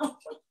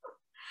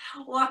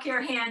 Walk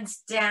your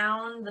hands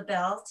down the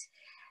belt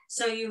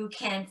so you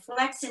can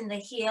flex in the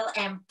heel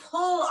and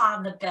pull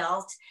on the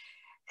belt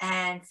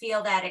and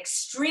feel that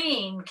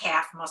extreme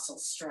calf muscle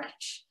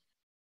stretch.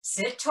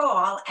 Sit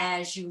tall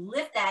as you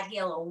lift that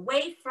heel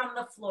away from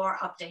the floor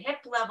up to hip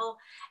level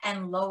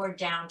and lower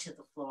down to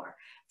the floor.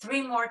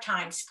 3 more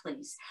times,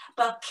 please.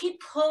 But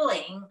keep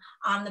pulling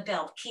on the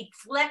belt. Keep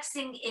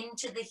flexing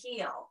into the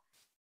heel.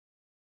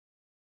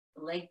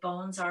 The leg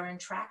bones are in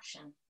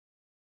traction.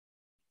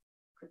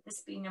 Could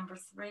this be number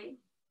 3?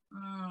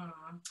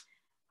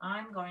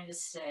 I'm going to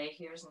say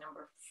here's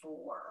number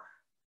 4.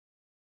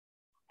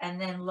 And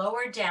then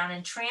lower down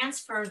and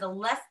transfer the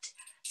left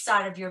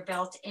side of your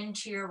belt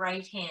into your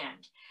right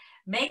hand.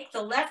 Make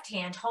the left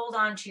hand hold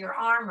on to your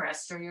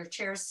armrest or your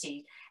chair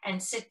seat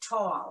and sit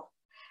tall.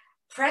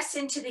 Press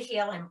into the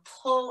heel and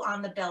pull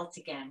on the belt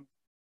again.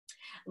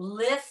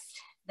 Lift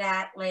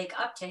that leg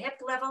up to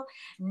hip level.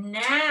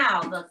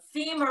 Now the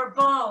femur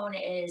bone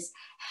is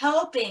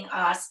helping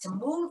us to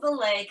move the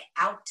leg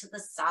out to the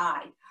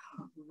side,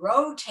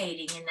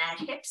 rotating in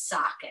that hip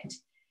socket.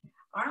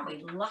 Aren't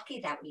we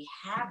lucky that we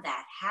have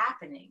that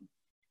happening?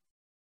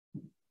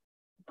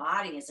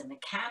 Body is a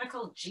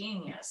mechanical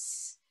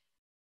genius.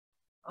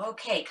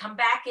 Okay, come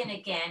back in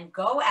again,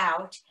 go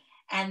out,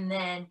 and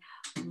then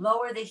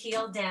lower the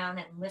heel down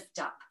and lift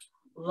up.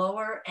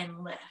 Lower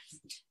and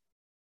lift.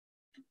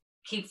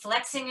 Keep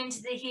flexing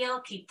into the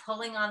heel, keep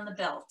pulling on the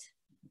belt.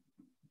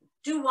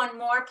 Do one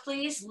more,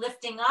 please,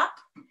 lifting up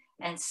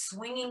and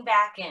swinging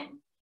back in.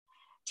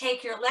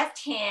 Take your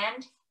left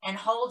hand and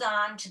hold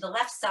on to the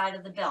left side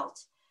of the belt.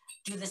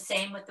 Do the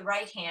same with the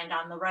right hand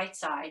on the right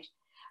side.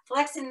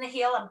 flex in the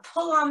heel and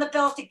pull on the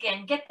belt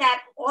again. Get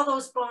that, all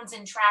those bones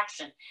in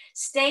traction.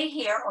 Stay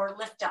here or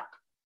lift up.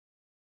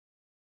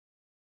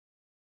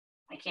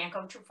 I can't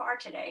go too far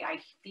today. I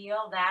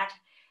feel that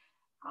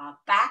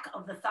back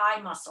of the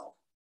thigh muscle,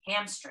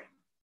 hamstring,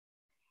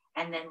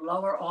 and then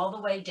lower all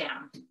the way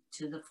down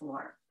to the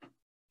floor.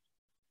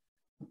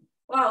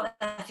 Well,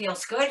 that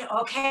feels good.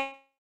 Okay.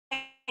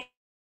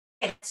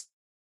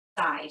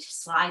 Side.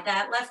 Slide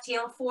that left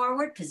heel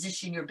forward,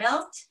 position your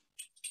belt,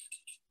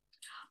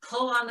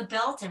 pull on the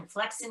belt and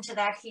flex into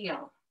that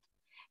heel.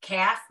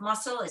 Calf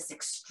muscle is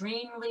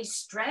extremely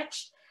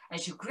stretched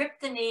as you grip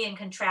the knee and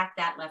contract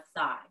that left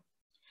thigh.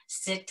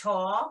 Sit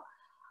tall,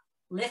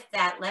 lift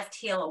that left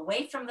heel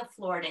away from the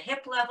floor to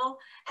hip level,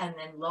 and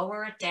then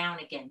lower it down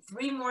again.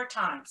 3 more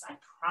times. I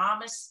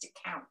promise to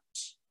count.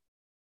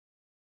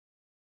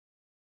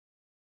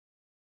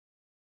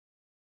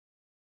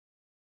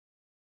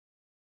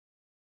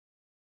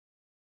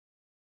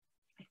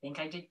 I think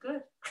I did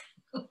good.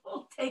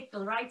 We'll take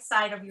the right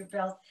side of your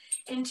belt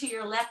into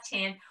your left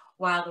hand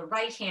while the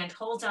right hand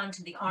holds on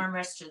to the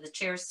armrest or the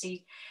chair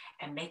seat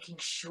and making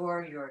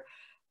sure your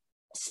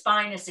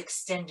spine is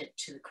extended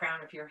to the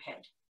crown of your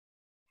head.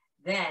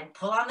 Then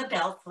pull on the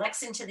belt,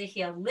 flex into the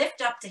heel,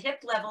 lift up to hip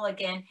level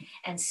again,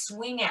 and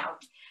swing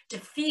out to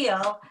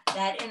feel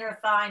that inner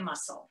thigh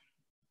muscle.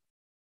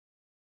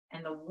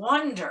 And the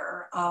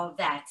wonder of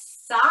that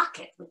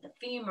socket with the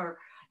femur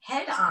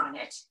head on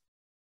it,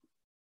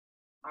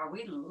 are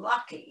we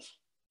lucky?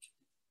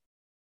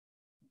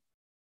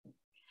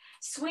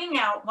 Swing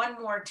out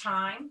one more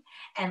time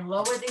and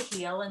lower the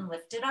heel and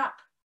lift it up.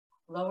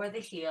 Lower the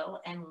heel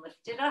and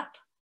lift it up.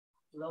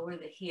 Lower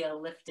the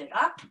heel, lift it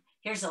up.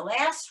 Here's the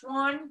last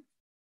one.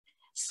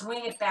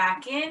 Swing it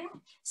back in.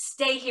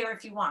 Stay here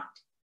if you want.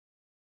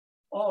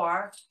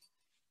 Or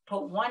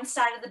put one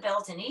side of the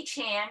belt in each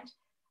hand.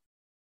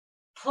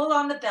 Pull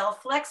on the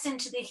belt, flex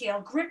into the heel,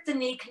 grip the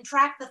knee,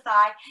 contract the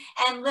thigh,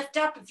 and lift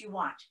up if you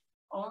want.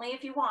 Only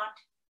if you want.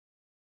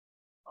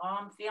 Oh,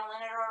 I'm feeling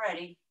it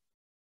already.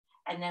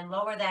 And then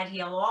lower that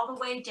heel all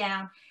the way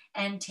down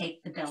and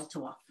take the belt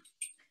off.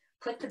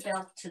 Put the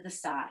belt to the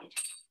side.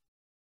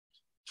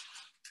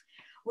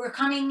 We're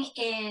coming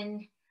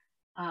in,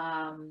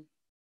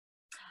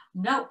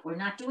 nope, we're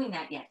not doing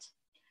that yet.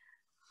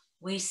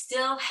 We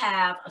still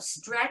have a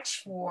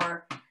stretch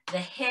for the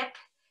hip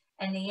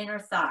and the inner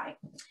thigh,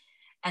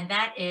 and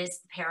that is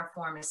the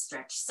piriformis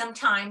stretch.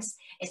 Sometimes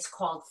it's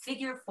called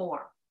figure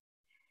 4.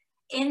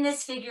 In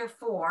this figure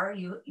 4,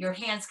 your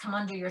hands come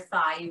under your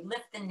thigh, you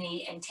lift the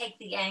knee and take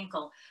the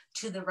ankle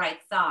to the right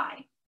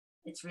thigh.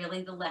 It's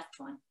really the left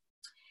one.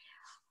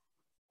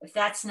 If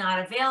that's not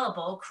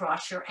available,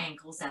 cross your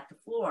ankles at the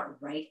floor,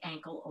 right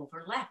ankle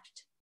over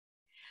left.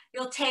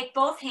 You'll take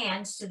both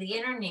hands to the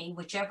inner knee,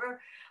 whichever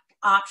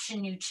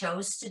option you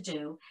chose to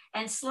do,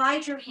 and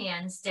slide your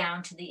hands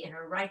down to the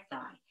inner right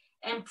thigh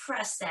and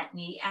press that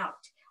knee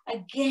out.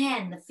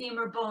 Again, the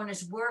femur bone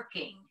is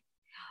working,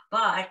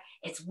 but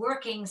it's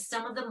working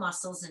some of the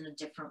muscles in a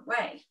different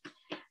way.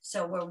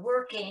 So we're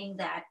working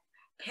that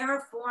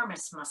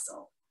piriformis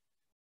muscle,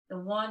 the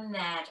one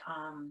that,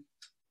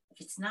 if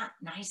it's not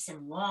nice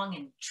and long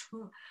and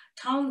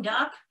toned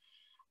up,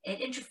 it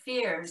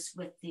interferes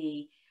with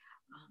the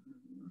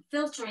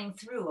filtering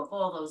through of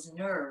all those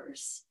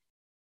nerves.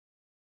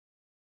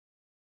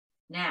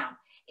 Now,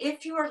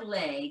 if your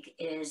leg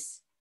is,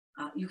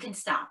 you can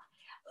stop.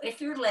 If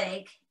your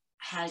leg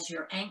has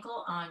your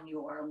ankle on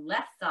your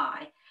left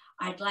thigh,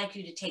 I'd like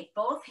you to take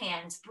both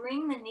hands,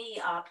 bring the knee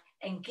up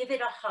and give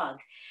it a hug.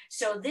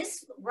 So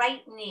this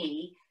right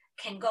knee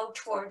can go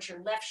towards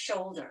your left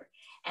shoulder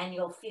and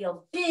you'll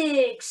feel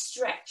big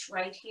stretch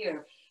right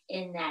here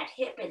in that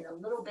hip and a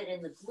little bit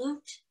in the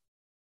glute.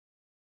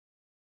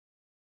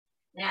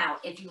 Now,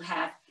 if you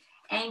have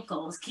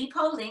ankles, keep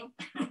holding.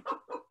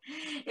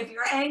 If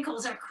your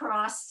ankles are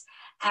crossed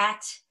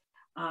at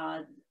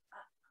the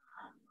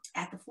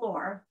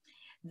floor,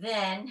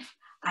 then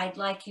I'd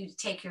like you to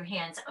take your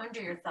hands under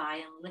your thigh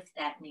and lift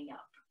that knee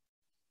up.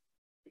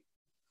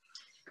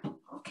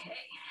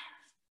 Okay.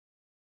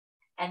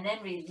 And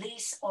then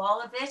release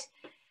all of it,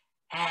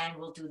 and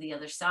we'll do the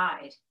other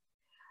side.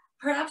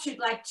 Perhaps you'd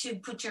like to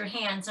put your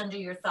hands under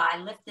your thigh,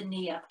 lift the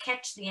knee up,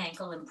 catch the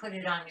ankle, and put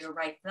it on your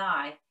right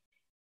thigh.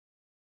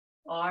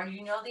 Or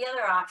you know the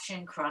other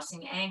option,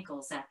 crossing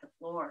ankles at the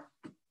floor.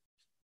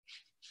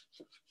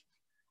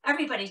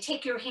 Everybody,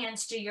 take your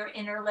hands to your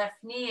inner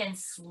left knee and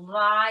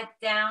slide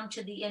down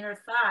to the inner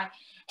thigh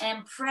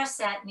and press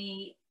that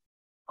knee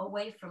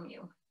away from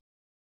you.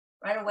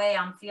 Right away,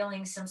 I'm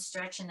feeling some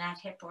stretch in that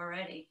hip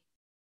already.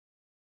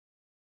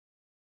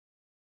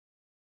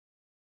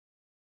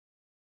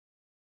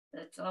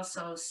 That's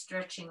also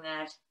stretching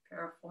that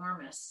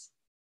piriformis.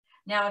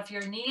 Now, if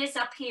your knee is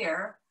up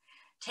here,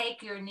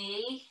 take your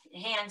knee,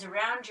 hands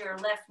around your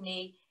left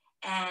knee,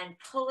 and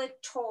pull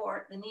it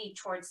toward the knee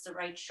towards the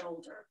right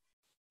shoulder.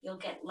 You'll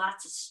get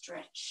lots of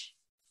stretch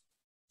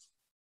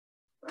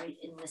right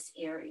in this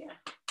area.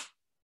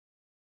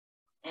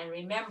 And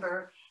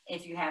remember,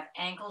 if you have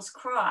ankles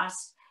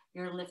crossed,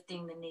 you're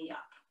lifting the knee up.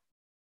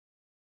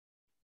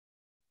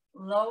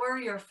 lower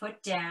your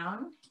foot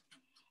down.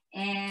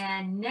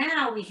 And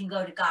now we can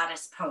go to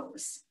goddess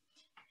pose.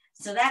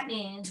 So that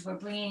means we're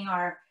bringing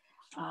our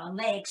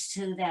legs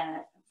to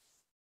the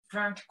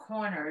front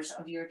corners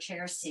of your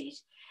chair seat.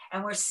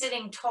 And we're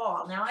sitting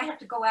tall. Now I have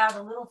to go out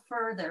a little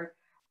further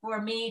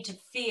for me to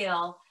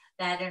feel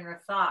that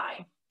inner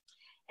thigh.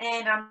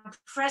 And I'm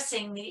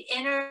pressing the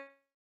inner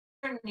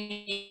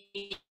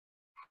knee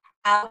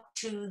out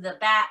to the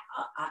back,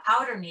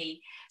 outer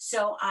knee,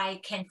 so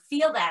I can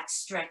feel that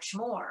stretch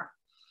more.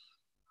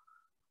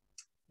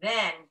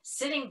 Then,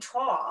 sitting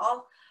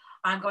tall,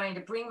 I'm going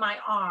to bring my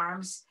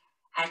arms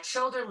at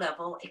shoulder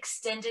level,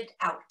 extended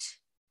out,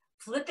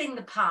 flipping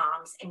the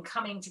palms and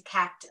coming to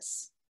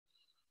cactus.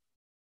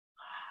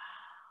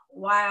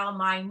 While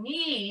my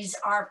knees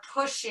are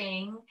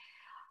pushing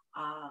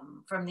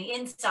from the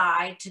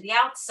inside to the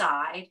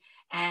outside,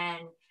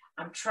 and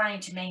I'm trying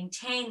to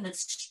maintain the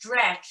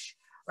stretch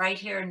right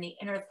here in the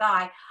inner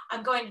thigh,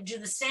 I'm going to do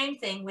the same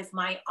thing with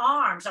my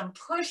arms. I'm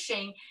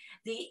pushing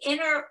the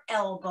inner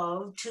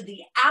elbow to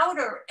the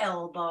outer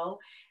elbow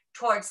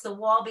towards the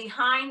wall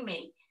behind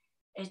me.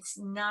 It's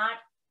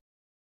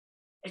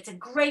a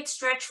great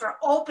stretch for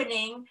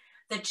opening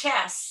the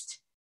chest,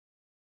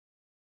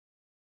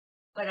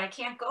 but I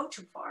can't go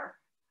too far.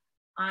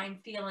 I'm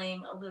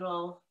feeling a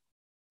little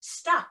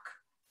stuck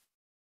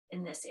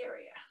in this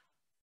area.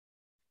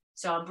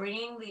 So I'm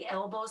bringing the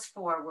elbows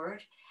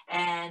forward,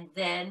 and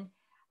then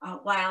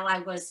while I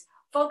was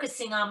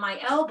focusing on my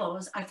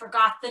elbows, I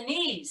forgot the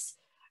knees.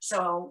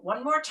 So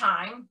one more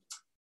time,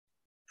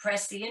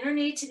 press the inner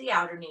knee to the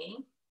outer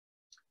knee,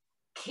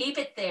 keep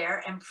it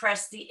there, and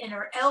press the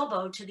inner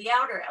elbow to the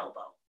outer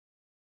elbow.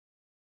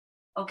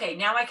 Okay,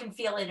 now I can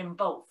feel it in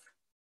both.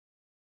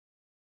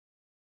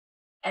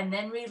 And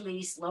then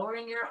release,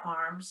 lowering your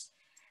arms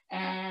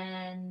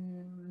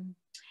and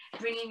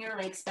bringing your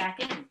legs back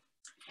in.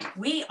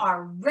 We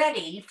are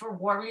ready for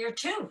Warrior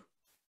Two.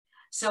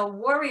 So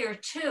Warrior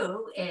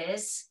Two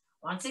is,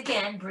 once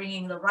again,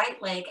 bringing the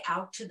right leg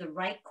out to the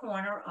right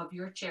corner of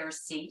your chair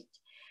seat.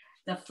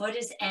 The foot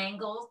is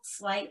angled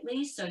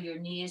slightly, so your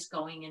knee is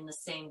going in the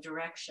same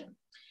direction.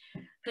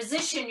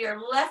 Position your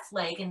left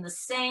leg in the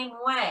same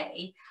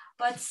way,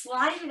 but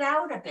slide it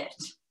out a bit.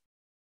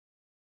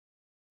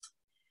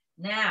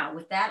 Now,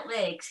 with that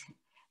leg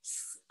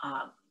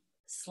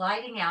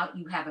sliding out,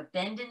 you have a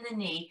bend in the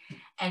knee,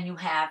 and you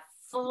have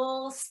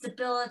full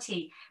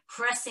stability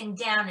pressing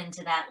down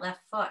into that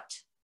left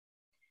foot.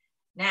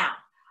 Now,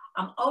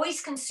 I'm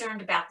always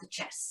concerned about the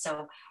chest.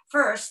 So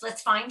first,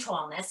 let's find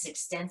tallness,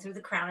 extend through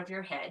the crown of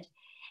your head.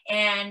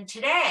 And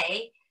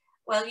today,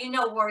 well, you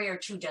know Warrior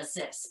Two does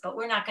this, but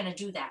we're not going to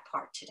do that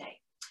part today.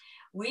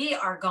 We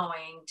are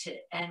going to,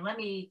 and let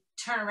me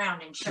turn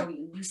around and show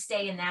you, you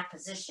stay in that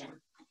position.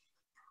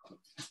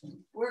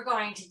 We're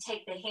going to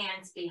take the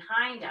hands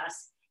behind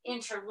us,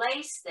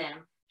 interlace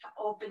them to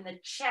open the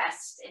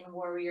chest in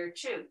Warrior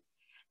Two.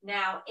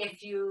 Now,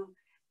 if you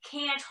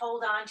can't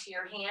hold on to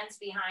your hands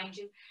behind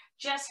you,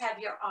 just have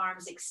your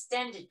arms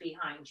extended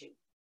behind you.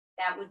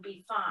 That would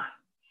be fine.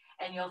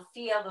 And you'll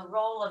feel the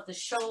roll of the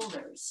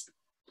shoulders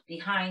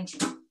behind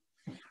you.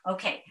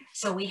 Okay,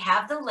 so we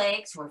have the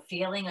legs. We're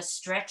feeling a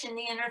stretch in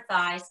the inner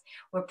thighs.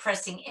 We're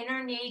pressing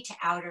inner knee to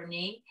outer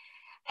knee.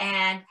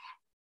 And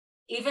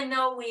even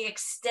though we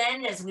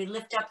extend as we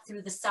lift up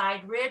through the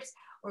side ribs,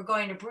 we're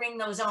going to bring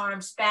those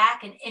arms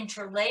back and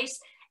interlace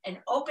and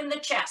open the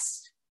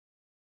chest.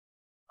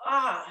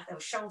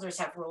 Those shoulders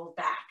have rolled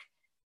back.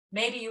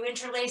 Maybe you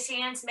interlace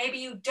hands, maybe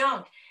you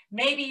don't.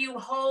 Maybe you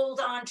hold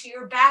on to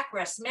your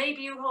backrest.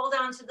 Maybe you hold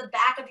on to the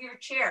back of your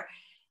chair.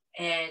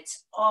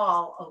 It's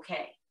all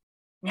okay.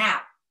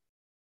 Now,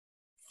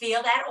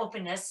 feel that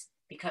openness,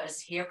 because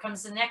here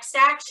comes the next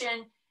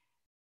action.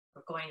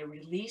 We're going to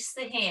release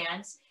the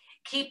hands.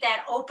 Keep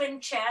that open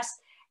chest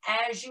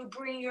as you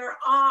bring your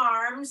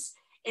arms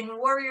in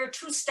Warrior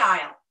Two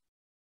style.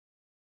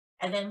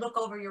 And then look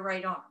over your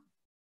right arm.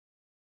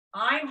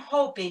 I'm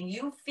hoping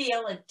you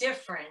feel a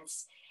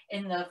difference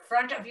in the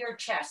front of your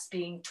chest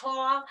being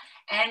tall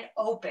and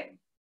open.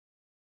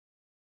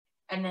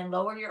 And then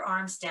lower your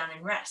arms down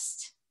and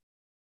rest.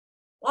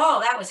 Whoa,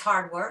 that was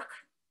hard work.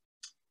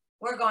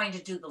 We're going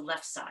to do the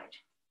left side.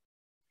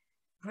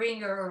 Bring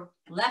your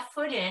left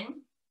foot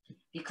in,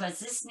 because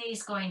this knee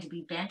is going to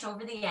be bent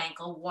over the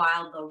ankle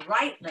while the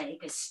right leg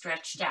is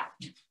stretched out.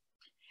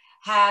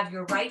 Have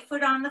your right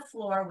foot on the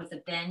floor with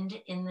a bend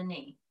in the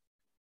knee.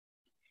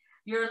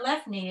 Your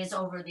left knee is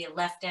over the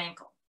left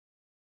ankle.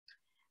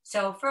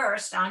 So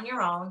first, on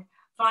your own,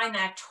 find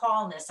that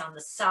tallness on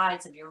the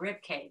sides of your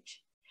rib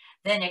cage.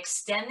 Then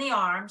extend the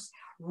arms,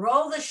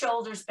 roll the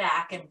shoulders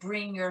back, and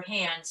bring your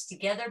hands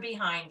together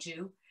behind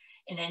you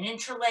in an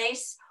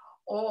interlace,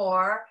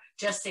 or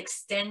just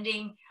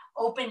extending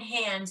open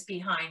hands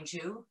behind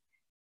you,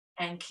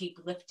 and keep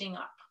lifting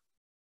up.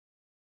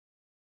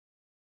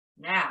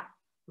 Now,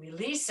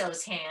 release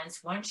those hands.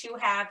 Once you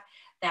have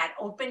that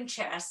open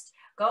chest,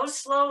 go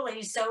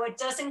slowly so it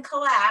doesn't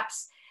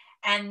collapse,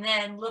 and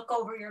then look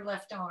over your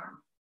left arm.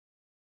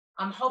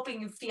 I'm hoping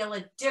you feel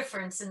a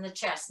difference in the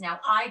chest. Now,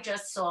 I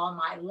just saw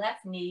my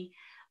left knee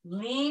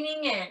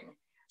leaning in,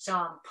 so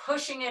I'm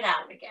pushing it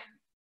out again.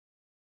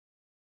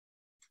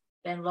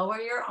 Then lower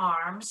your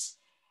arms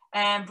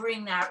and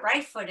bring that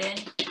right foot in.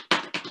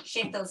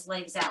 Shake those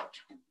legs out.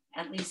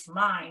 At least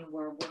mine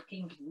were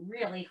working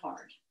really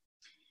hard.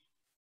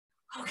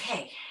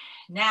 Okay,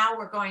 now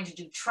we're going to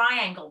do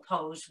triangle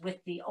pose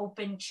with the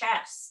open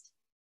chest.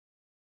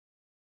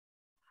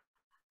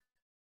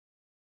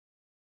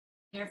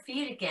 Your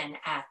feet again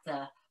at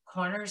the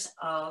corners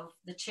of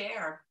the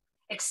chair.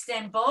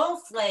 Extend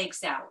both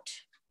legs out.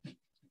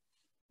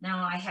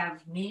 Now I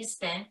have knees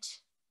bent,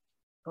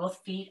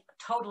 both feet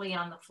totally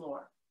on the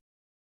floor.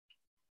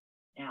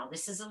 Now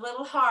this is a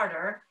little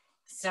harder,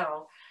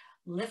 so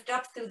lift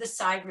up through the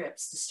side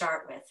ribs to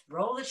start with.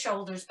 Roll the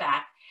shoulders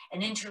back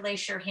and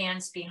interlace your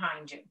hands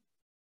behind you.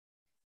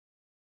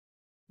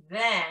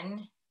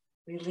 Then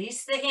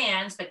release the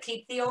hands, but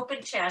keep the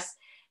open chest.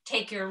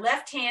 Take your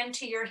left hand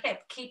to your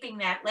hip, keeping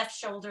that left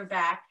shoulder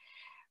back.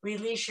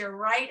 Release your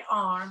right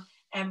arm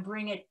and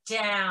bring it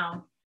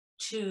down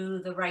to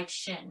the right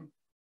shin.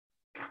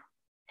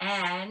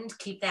 And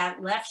keep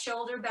that left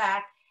shoulder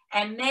back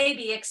and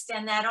maybe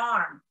extend that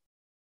arm.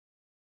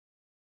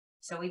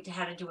 So we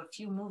had to do a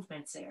few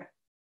movements there.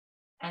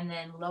 And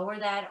then lower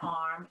that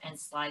arm and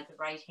slide the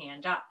right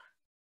hand up.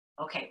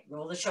 Okay,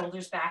 roll the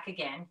shoulders back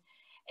again.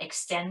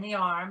 Extend the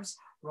arms,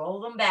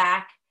 roll them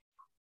back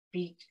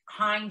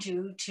behind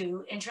you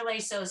to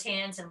interlace those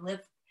hands and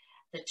lift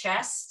the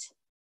chest.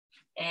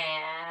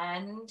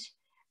 And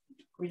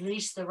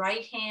release the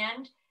right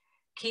hand,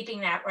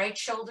 keeping that right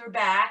shoulder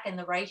back and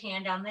the right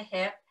hand on the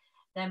hip.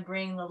 Then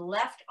bring the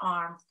left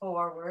arm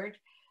forward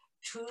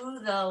to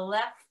the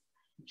left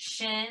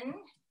shin,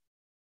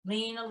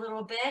 lean a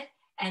little bit,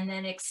 and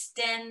then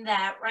extend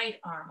that right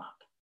arm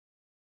up.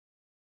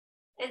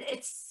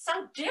 It's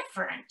so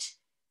different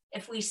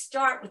if we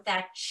start with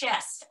that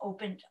chest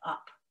opened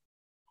up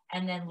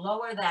and then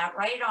lower that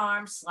right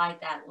arm, slide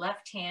that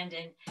left hand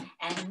in,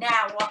 and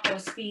now walk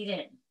those feet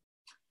in.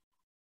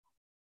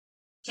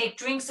 Take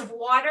drinks of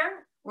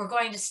water. We're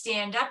going to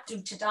stand up, do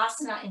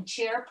Tadasana in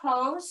chair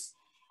pose,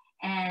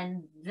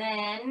 and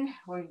then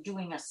we're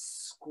doing a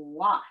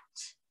squat.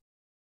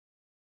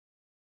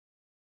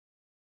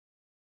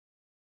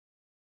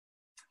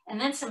 And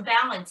then some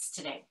balance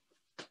today.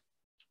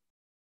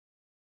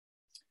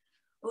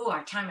 Ooh,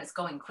 our time is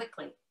going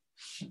quickly.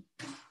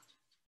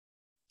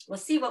 We'll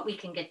see what we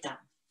can get done.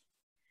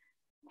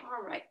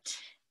 All right.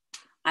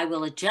 I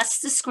will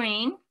adjust the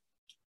screen.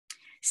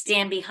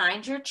 Stand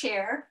behind your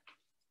chair.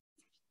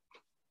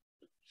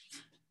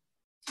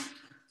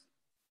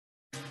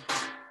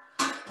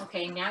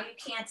 Okay, now you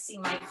can't see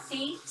my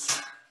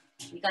feet.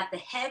 We got the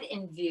head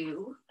in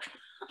view.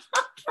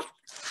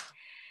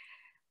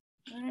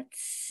 Let's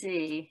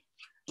see,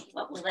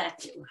 what will that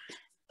do?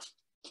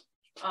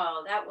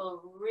 Oh, that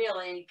will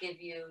really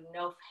give you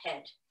no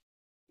head.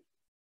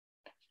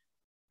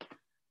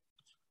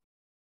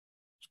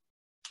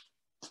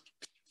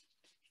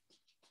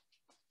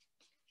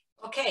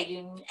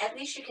 Okay, at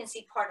least you can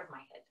see part of my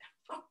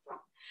head.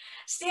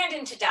 Stand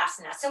in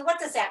Tadasana. So what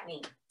does that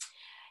mean?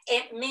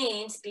 It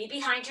means be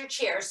behind your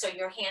chair so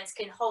your hands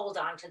can hold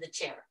onto the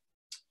chair.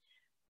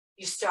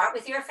 You start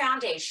with your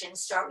foundation,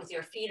 start with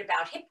your feet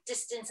about hip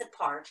distance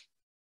apart,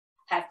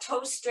 have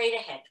toes straight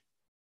ahead.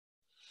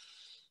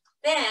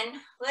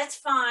 Then let's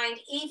find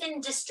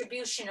even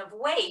distribution of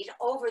weight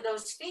over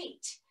those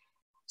feet.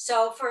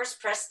 So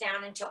first press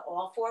down into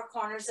all four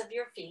corners of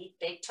your feet,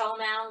 big toe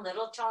mound,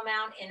 little toe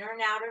mound, inner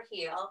and outer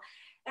heel,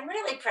 and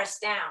really press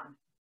down.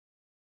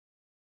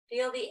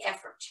 Feel the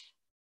effort.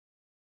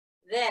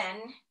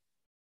 Then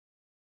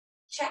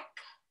check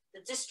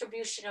the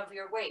distribution of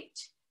your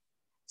weight.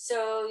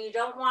 So you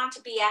don't want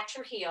to be at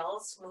your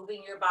heels,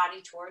 moving your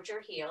body towards your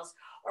heels,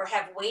 or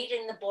have weight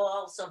in the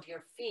balls of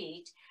your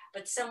feet,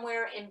 but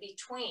somewhere in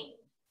between.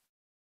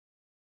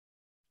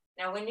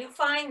 Now, when you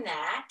find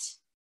that,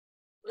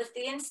 lift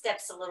the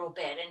insteps a little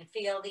bit and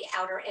feel the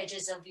outer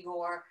edges of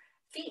your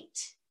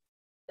feet.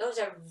 Those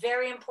are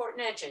very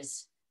important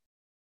edges.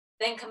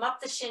 Then come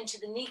up the shin to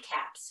the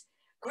kneecaps.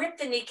 Grip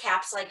the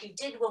kneecaps like you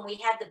did when we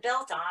had the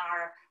belt on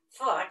our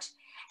foot,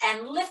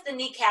 and lift the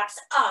kneecaps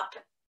up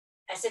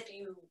as if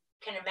you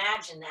can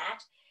imagine that,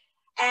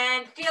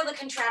 and feel the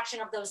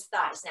contraction of those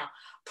thighs. Now,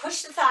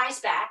 push the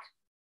thighs back,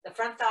 the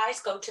front thighs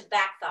go to the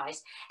back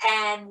thighs,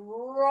 and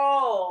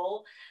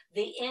roll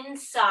the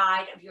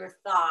inside of your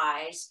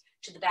thighs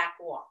to the back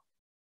wall.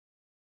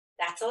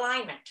 That's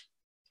alignment.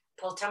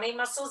 Pull tummy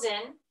muscles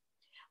in,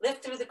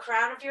 lift through the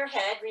crown of your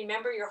head.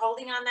 Remember, you're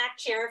holding on that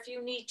chair if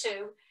you need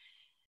to,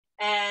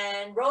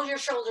 and roll your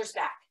shoulders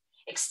back.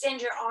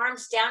 Extend your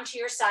arms down to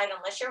your side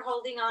unless you're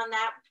holding on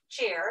that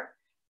chair.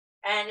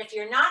 And if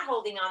you're not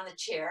holding on the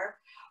chair,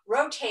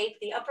 rotate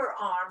the upper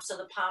arm so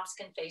the palms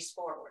can face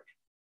forward.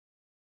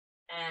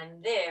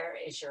 And there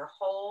is your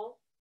whole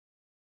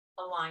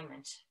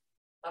alignment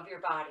of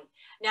your body.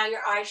 Now your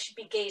eyes should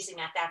be gazing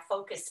at that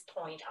focus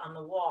point on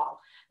the wall,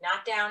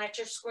 not down at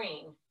your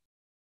screen,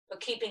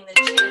 but keeping the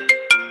chin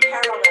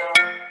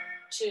parallel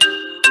to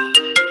your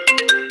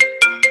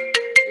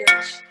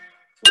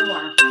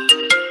floor.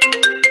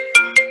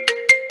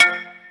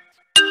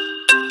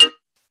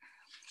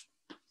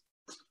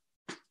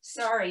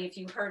 Sorry if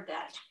you heard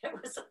that. It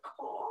was a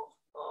call.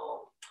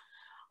 Oh.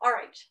 All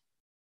right.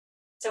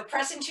 So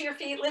press into your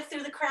feet, lift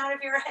through the crown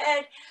of your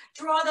head,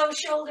 draw those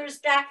shoulders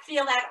back,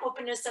 feel that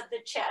openness of the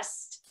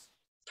chest.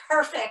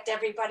 Perfect,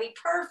 everybody,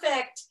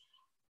 perfect.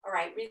 All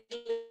right,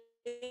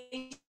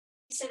 release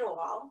it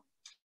all.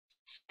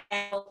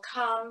 And we'll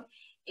come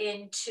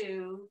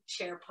into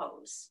chair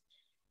pose.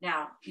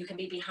 Now, you can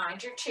be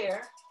behind your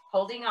chair,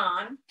 holding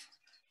on,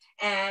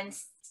 and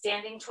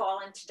standing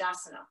tall in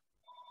Tadasana.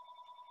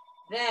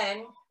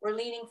 Then we're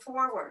leaning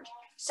forward.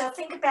 So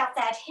think about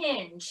that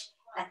hinge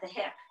at the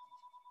hip.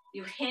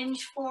 You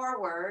hinge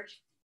forward,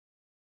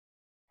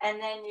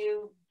 and then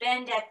you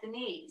bend at the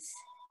knees.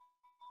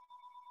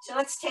 So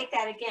let's take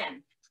that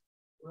again.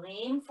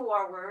 Lean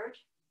forward,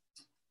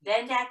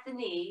 bend at the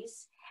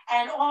knees,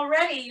 and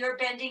already you're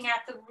bending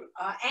at the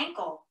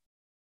ankle.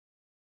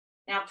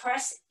 Now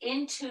press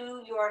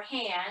into your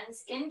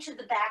hands, into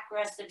the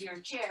backrest of your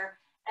chair,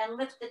 and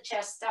lift the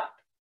chest up.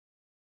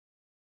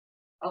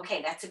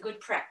 Okay, that's a good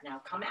prep.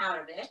 Now come out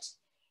of it,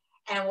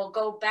 and we'll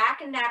go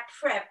back in that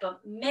prep,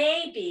 but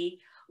maybe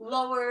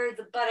lower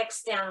the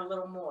buttocks down a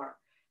little more.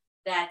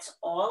 That's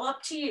all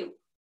up to you.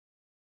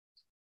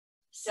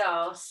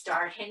 So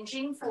start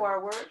hinging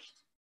forward,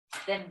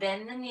 then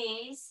bend the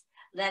knees,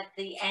 let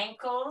the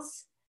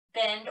ankles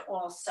bend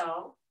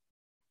also,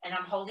 and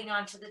I'm holding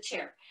on to the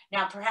chair.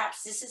 Now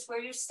perhaps this is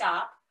where you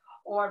stop,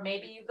 or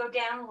maybe you go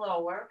down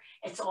lower.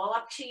 It's all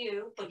up to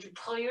you, but you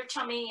pull your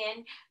tummy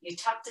in, you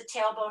tuck the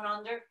tailbone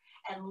under,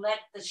 and let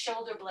the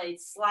shoulder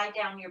blades slide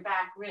down your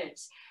back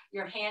ribs.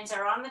 Your hands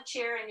are on the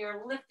chair and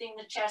you're lifting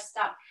the chest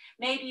up.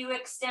 Maybe you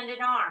extend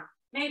an arm.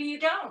 Maybe you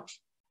don't.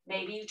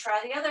 Maybe you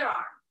try the other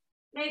arm.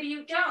 Maybe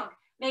you don't.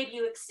 Maybe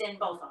you extend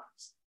both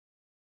arms.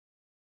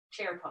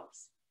 Chair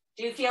pose.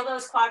 Do you feel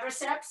those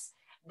quadriceps?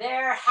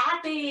 They're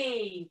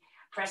happy.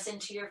 Press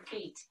into your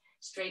feet.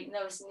 Straighten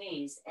those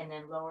knees and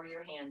then lower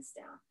your hands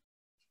down.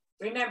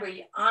 Remember,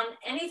 on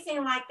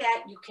anything like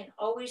that, you can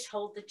always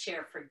hold the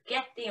chair.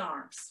 Forget the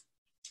arms.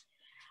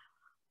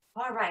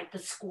 All right, the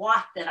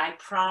squat that I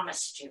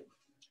promised you.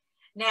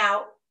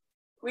 Now,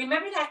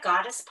 remember that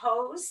goddess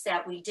pose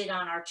that we did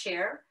on our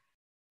chair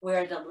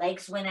where the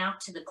legs went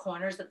out to the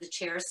corners of the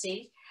chair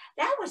seat?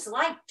 That was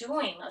like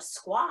doing a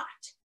squat.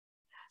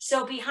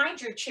 So behind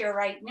your chair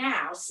right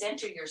now,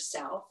 center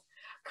yourself,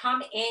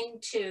 come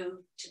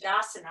into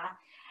Tadasana,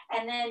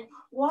 and then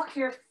walk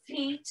your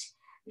feet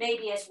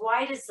maybe as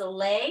wide as the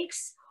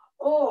legs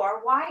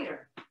or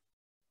wider.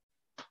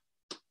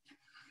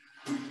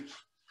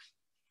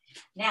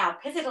 Now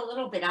pivot a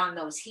little bit on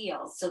those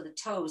heels so the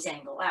toes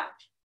angle out.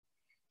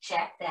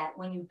 Check that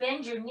when you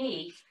bend your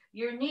knee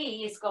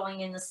is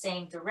going in the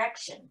same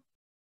direction.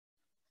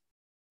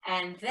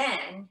 And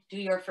then do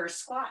your first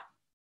squat.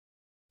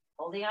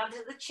 Holding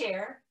onto the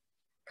chair,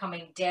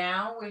 coming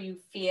down where you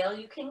feel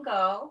you can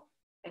go,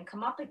 and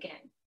come up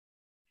again.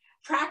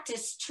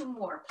 Practice 2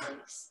 more,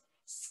 please.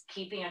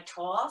 Keeping a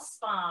tall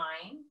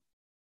spine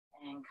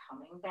and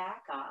coming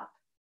back up.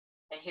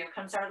 And here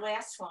comes our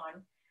last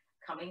one.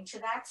 Coming to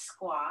that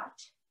squat,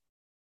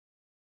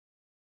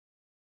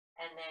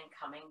 and then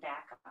coming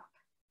back up.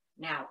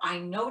 Now, I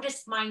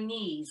noticed my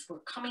knees were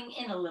coming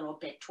in a little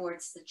bit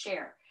towards the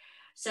chair.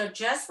 So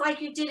just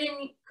like you did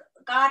in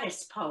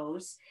goddess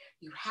pose,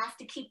 you have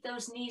to keep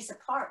those knees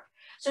apart.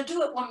 So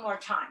do it one more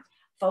time.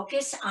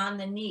 Focus on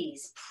the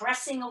knees,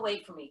 pressing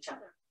away from each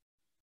other.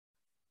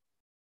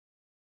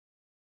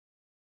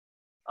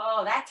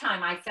 Oh, that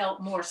time I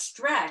felt more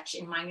stretch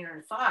in my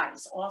inner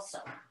thighs also.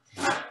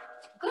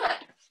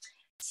 Good.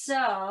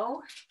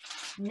 So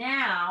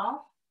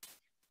now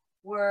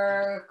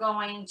we're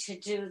going to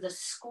do the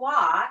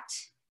squat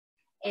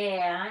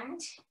and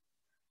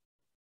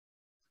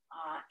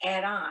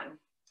add on.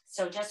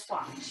 So just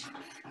watch.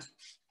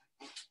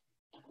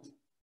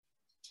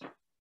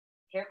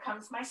 Here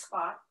comes my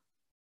squat.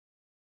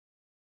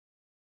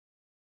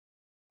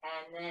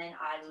 And then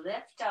I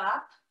lift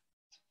up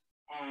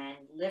and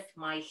lift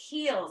my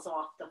heels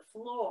off the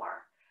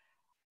floor.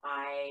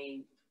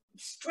 I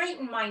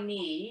straighten my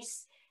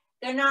knees.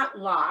 They're not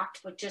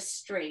locked, but just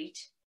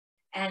straight.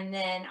 And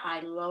then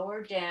I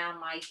lower down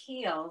my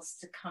heels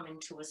to come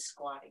into a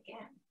squat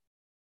again.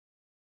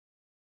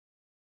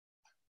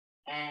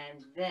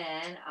 And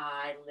then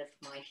I lift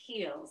my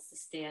heels to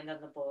stand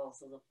on the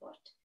balls of the foot.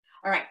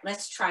 All right,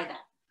 let's try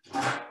that.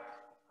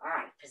 All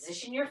right,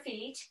 position your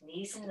feet,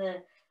 knees in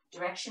the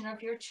direction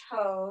of your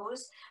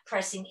toes,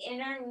 pressing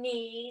inner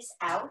knees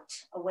out,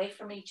 away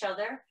from each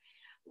other,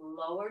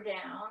 lower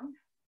down,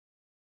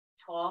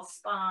 tall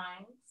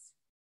spines.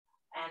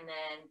 And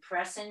then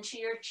press into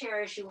your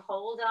chair as you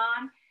hold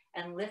on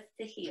and lift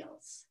the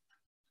heels.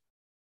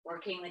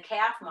 Working the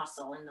calf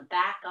muscle in the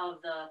back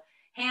of the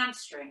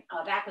hamstring,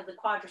 back of the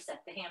quadricep,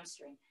 the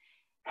hamstring.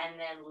 And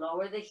then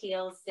lower the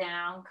heels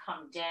down,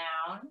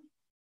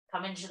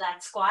 come into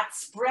that squat.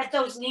 Spread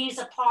those knees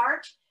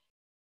apart.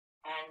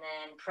 And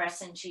then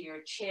press into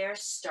your chair,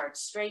 start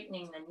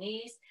straightening the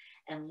knees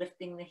and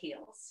lifting the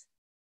heels.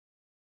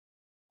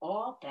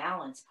 All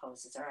balance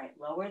poses. All right,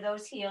 lower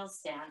those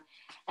heels down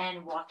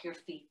and walk your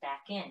feet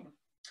back in.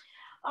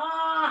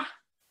 All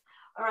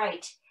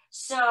right,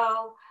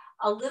 so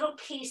a little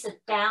piece of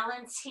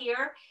balance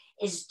here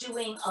is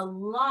doing a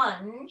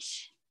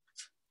lunge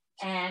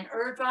and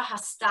Urdhva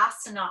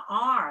Hastasana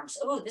arms.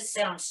 Oh, this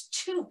sounds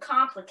too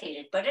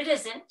complicated, but it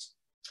isn't.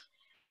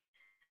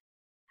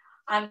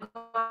 I'm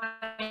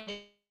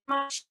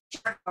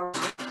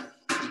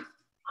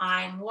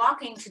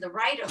walking to the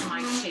right of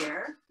my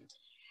chair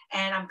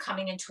and I'm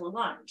coming into a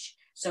lunge.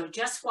 So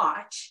just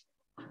watch,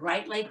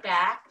 right leg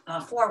back,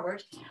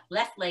 forward,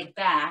 left leg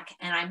back,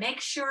 and I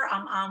make sure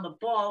I'm on the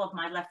ball of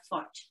my left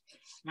foot.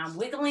 And I'm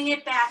wiggling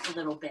it back a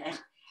little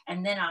bit,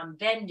 and then I'm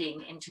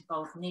bending into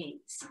both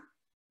knees.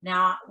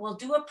 Now we'll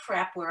do a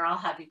prep where I'll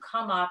have you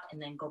come up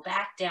and then go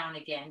back down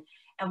again,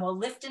 and we'll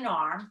lift an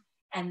arm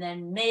and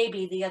then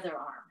maybe the other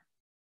arm.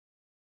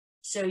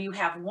 So you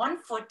have one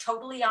foot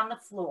totally on the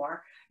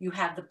floor, you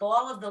have the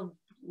ball of the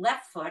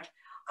left foot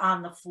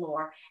on the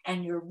floor,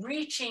 and you're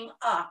reaching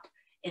up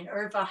in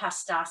Urdhva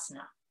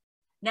Hastasana.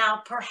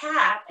 Now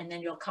perhaps, and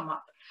then you'll come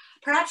up,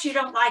 perhaps you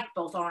don't like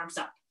both arms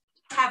up.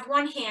 Have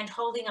one hand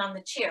holding on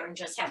the chair and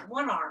just have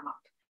one arm up.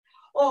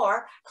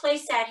 Or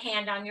place that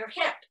hand on your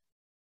hip.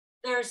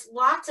 There's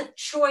lots of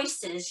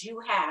choices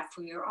you have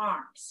for your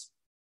arms.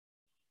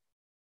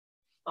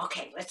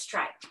 Okay, let's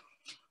try it.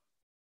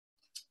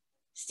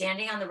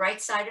 Standing on the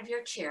right side of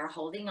your chair,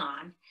 holding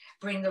on,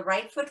 bring the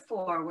right foot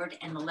forward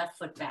and the left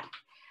foot back.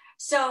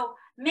 So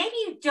maybe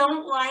you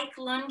don't like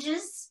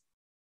lunges,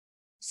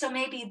 so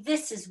maybe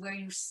this is where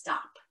you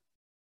stop.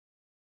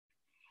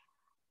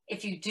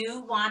 If you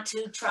do want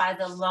to try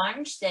the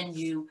lunge, then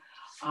you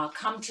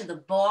come to the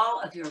ball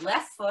of your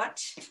left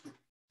foot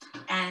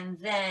and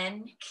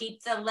then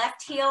keep the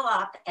left heel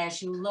up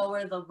as you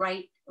lower the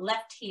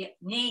left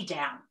knee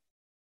down.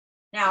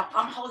 Now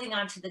I'm holding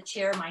onto the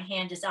chair, my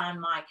hand is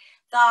on my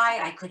thigh,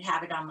 I could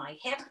have it on my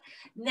hip.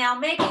 Now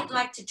maybe you'd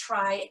like to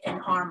try an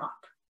arm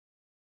up.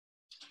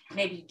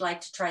 Maybe you'd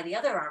like to try the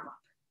other arm up.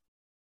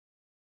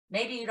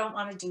 Maybe you don't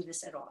want to do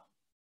this at all.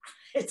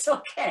 It's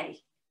okay.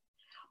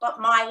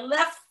 But my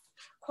left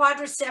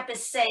quadricep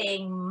is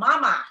saying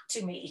mama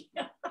to me.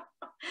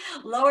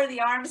 Lower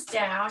the arms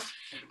down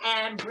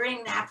and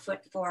bring that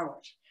foot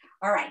forward.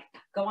 All right,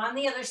 go on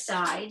the other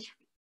side.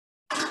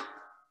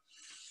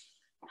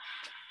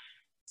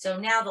 So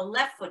now the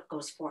left foot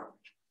goes forward.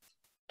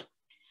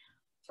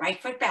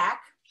 Right foot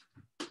back.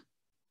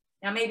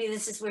 Now maybe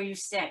this is where you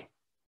stay.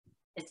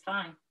 It's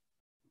fine.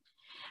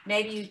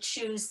 Maybe you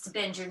choose to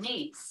bend your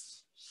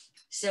knees.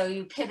 So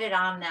you pivot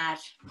on that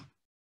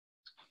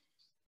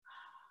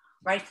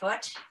right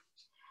foot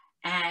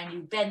and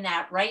you bend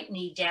that right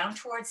knee down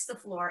towards the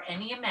floor,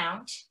 any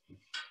amount,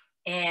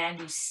 and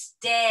you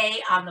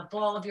stay on the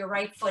ball of your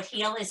right foot.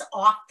 Heel is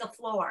off the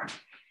floor.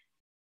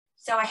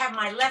 So I have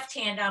my left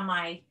hand on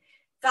my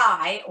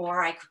thigh,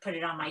 or I could put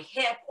it on my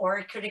hip, or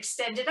I could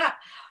extend it up.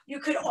 You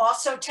could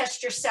also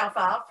test yourself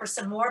out for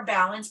some more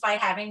balance by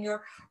having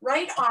your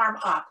right arm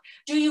up.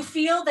 Do you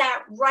feel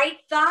that right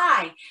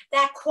thigh?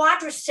 That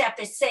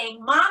quadricep is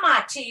saying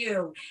mama to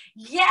you.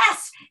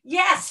 Yes,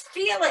 yes,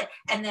 feel it.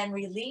 And then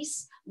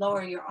release,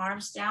 lower your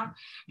arms down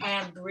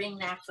and bring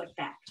that foot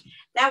back.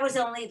 That was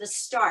only the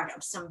start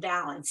of some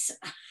balance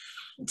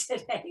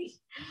today.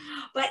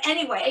 But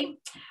anyway,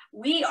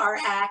 we are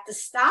at the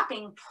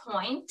stopping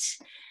point.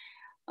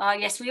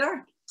 Yes, we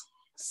are.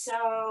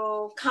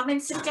 So come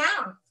and sit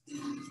down.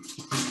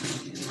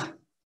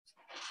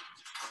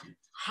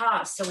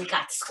 So we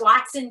got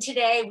squats in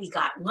today. We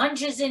got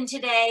lunges in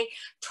today.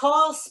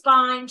 Tall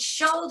spine,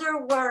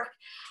 shoulder work.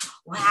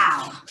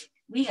 Wow,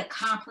 we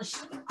accomplished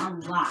a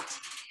lot.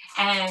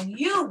 And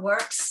you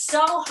worked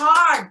so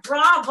hard.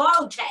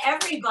 Bravo to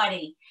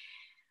everybody.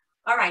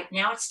 All right,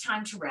 now it's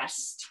time to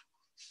rest.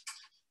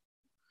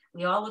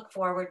 We all look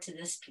forward to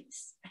this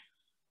piece.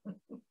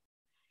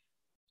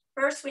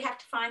 First, we have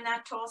to find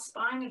that tall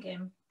spine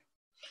again.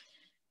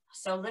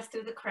 So lift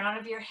through the crown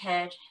of your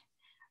head,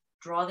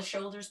 draw the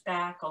shoulders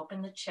back,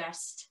 open the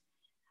chest,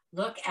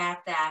 look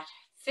at that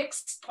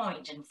fixed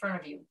point in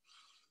front of you,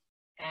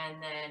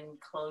 and then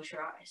close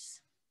your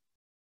eyes.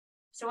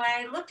 So when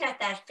I looked at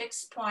that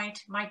fixed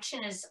point, my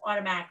chin is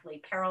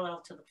automatically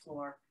parallel to the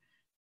floor.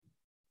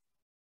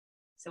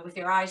 So with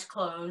your eyes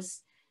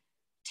closed,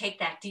 take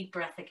that deep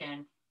breath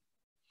again.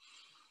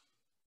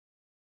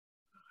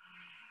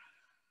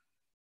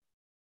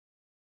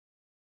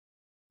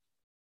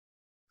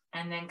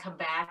 And then come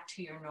back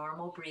to your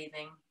normal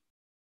breathing.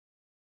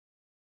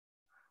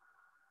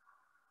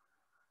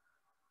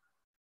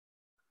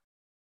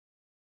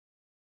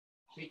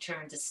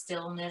 Return to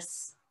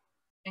stillness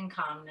and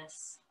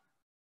calmness.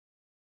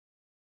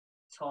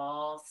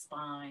 Tall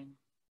spine.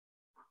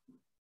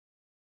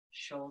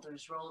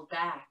 Shoulders rolled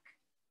back.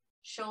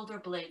 Shoulder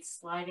blades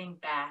sliding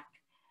back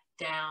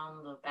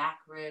down the back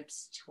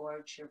ribs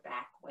towards your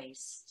back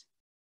waist.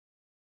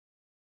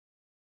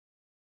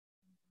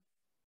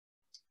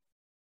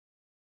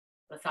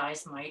 The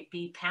thighs might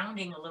be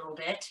pounding a little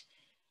bit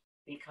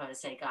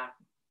because they got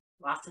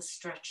lots of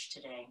stretch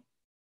today.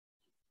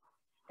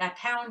 That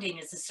pounding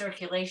is a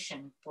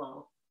circulation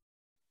flow.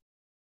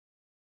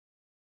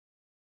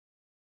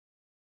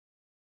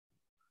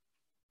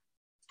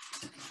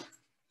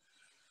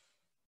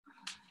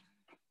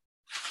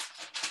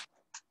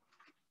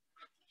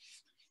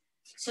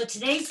 So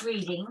today's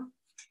reading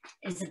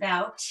is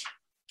about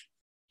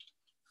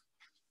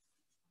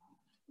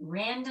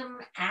random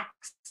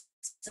acts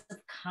of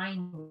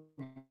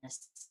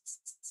kindness.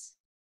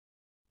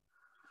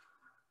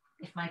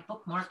 If my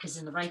bookmark is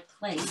in the right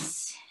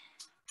place.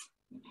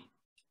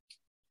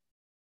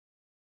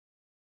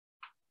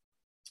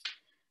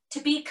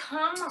 To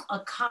become a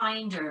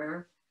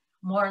kinder,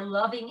 more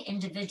loving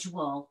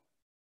individual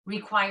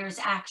requires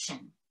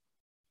action.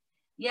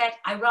 Yet,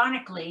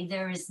 ironically,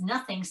 there is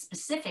nothing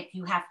specific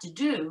you have to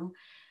do,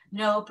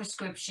 no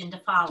prescription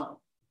to follow.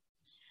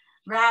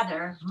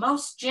 Rather,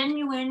 most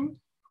genuine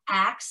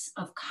acts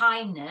of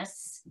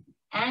kindness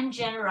and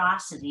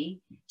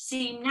generosity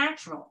seem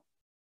natural.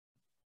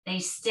 They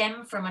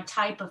stem from a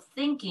type of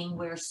thinking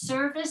where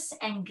service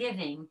and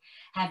giving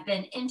have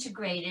been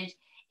integrated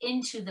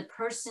into the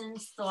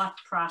person's thought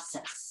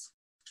process.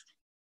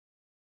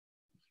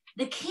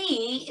 The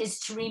key is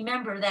to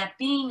remember that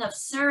being of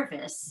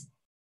service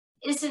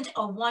isn't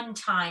a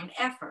one-time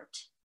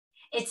effort.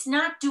 It's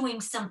not doing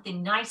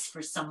something nice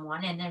for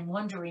someone and then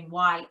wondering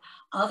why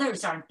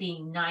others aren't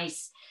being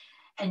nice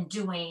and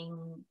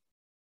doing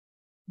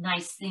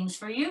nice things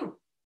for you.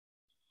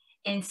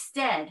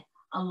 Instead,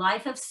 a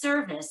life of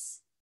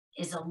service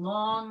is a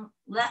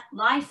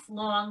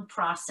lifelong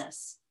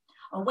process,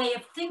 a way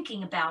of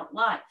thinking about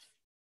life.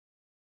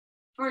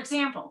 For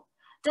example,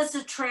 does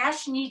the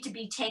trash need to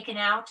be taken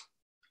out?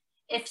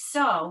 If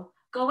so,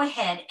 go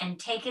ahead and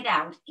take it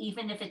out,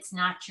 even if it's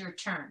not your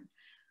turn.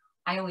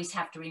 I always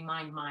have to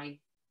remind my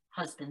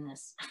husband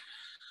this.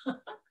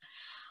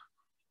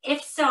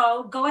 If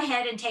so, go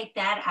ahead and take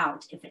that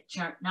out if it's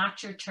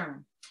not your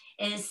turn.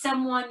 Is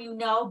someone you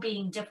know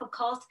being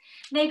difficult?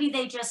 Maybe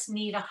they just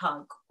need a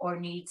hug or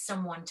need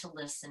someone to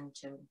listen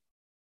to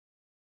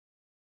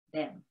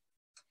them.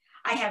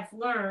 I have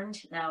learned,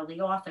 now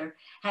the author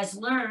has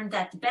learned,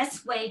 that the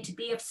best way to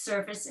be of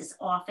service is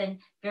often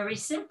very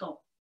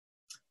simple.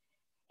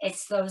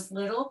 It's those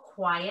little,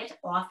 quiet,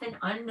 often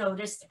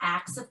unnoticed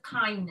acts of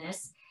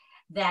kindness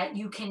that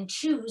you can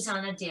choose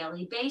on a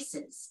daily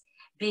basis,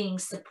 being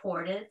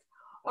supportive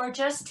or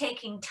just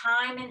taking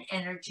time and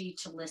energy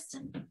to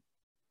listen.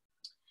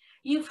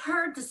 You've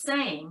heard the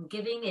saying,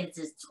 giving is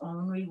its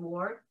own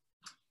reward.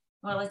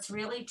 Well, it's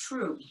really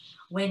true.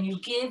 When you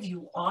give,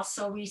 you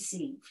also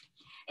receive.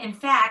 In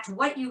fact,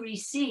 what you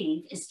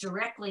receive is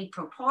directly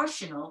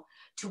proportional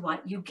to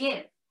what you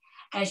give.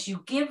 As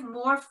you give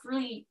more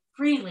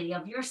freely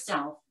of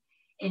yourself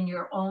in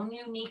your own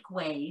unique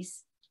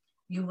ways,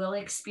 you will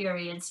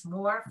experience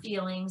more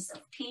feelings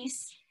of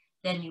peace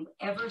than you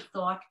ever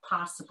thought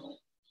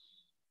possible.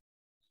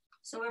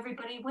 So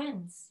everybody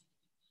wins,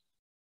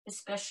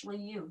 especially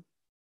you.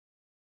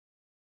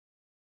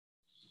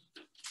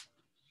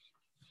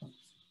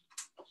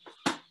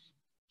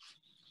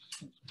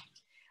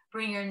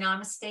 Bring your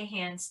namaste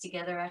hands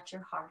together at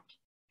your heart.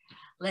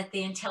 Let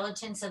the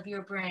intelligence of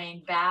your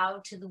brain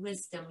bow to the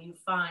wisdom you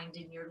find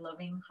in your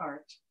loving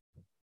heart.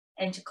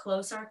 And to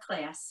close our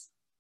class,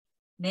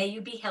 may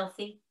you be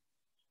healthy,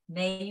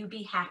 may you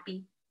be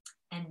happy,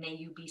 and may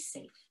you be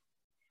safe.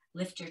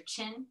 Lift your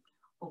chin,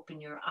 open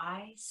your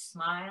eyes,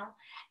 smile,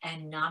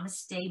 and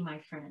namaste, my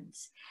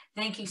friends.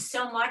 Thank you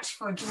so much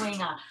for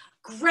doing a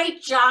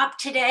great job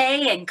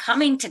today and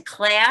coming to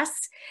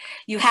class.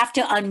 You have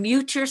to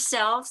unmute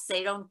yourselves.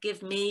 They don't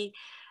give me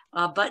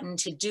a button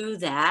to do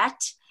that.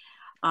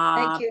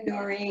 Thank you,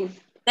 Noreen.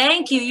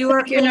 Thank you. You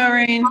are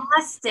Noreen.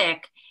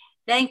 fantastic.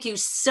 Thank you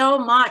so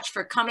much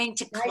for coming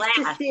to class.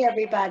 Nice to see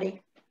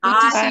everybody.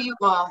 Good to see you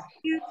all.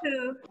 You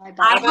too.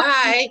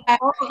 Bye-bye.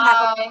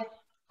 Bye.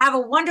 Have a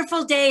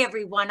wonderful day,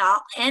 everyone.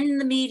 I'll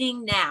end the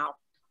meeting now.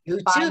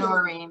 You Bye, too.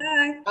 Noreen.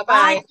 Bye-bye.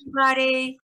 Bye, everybody.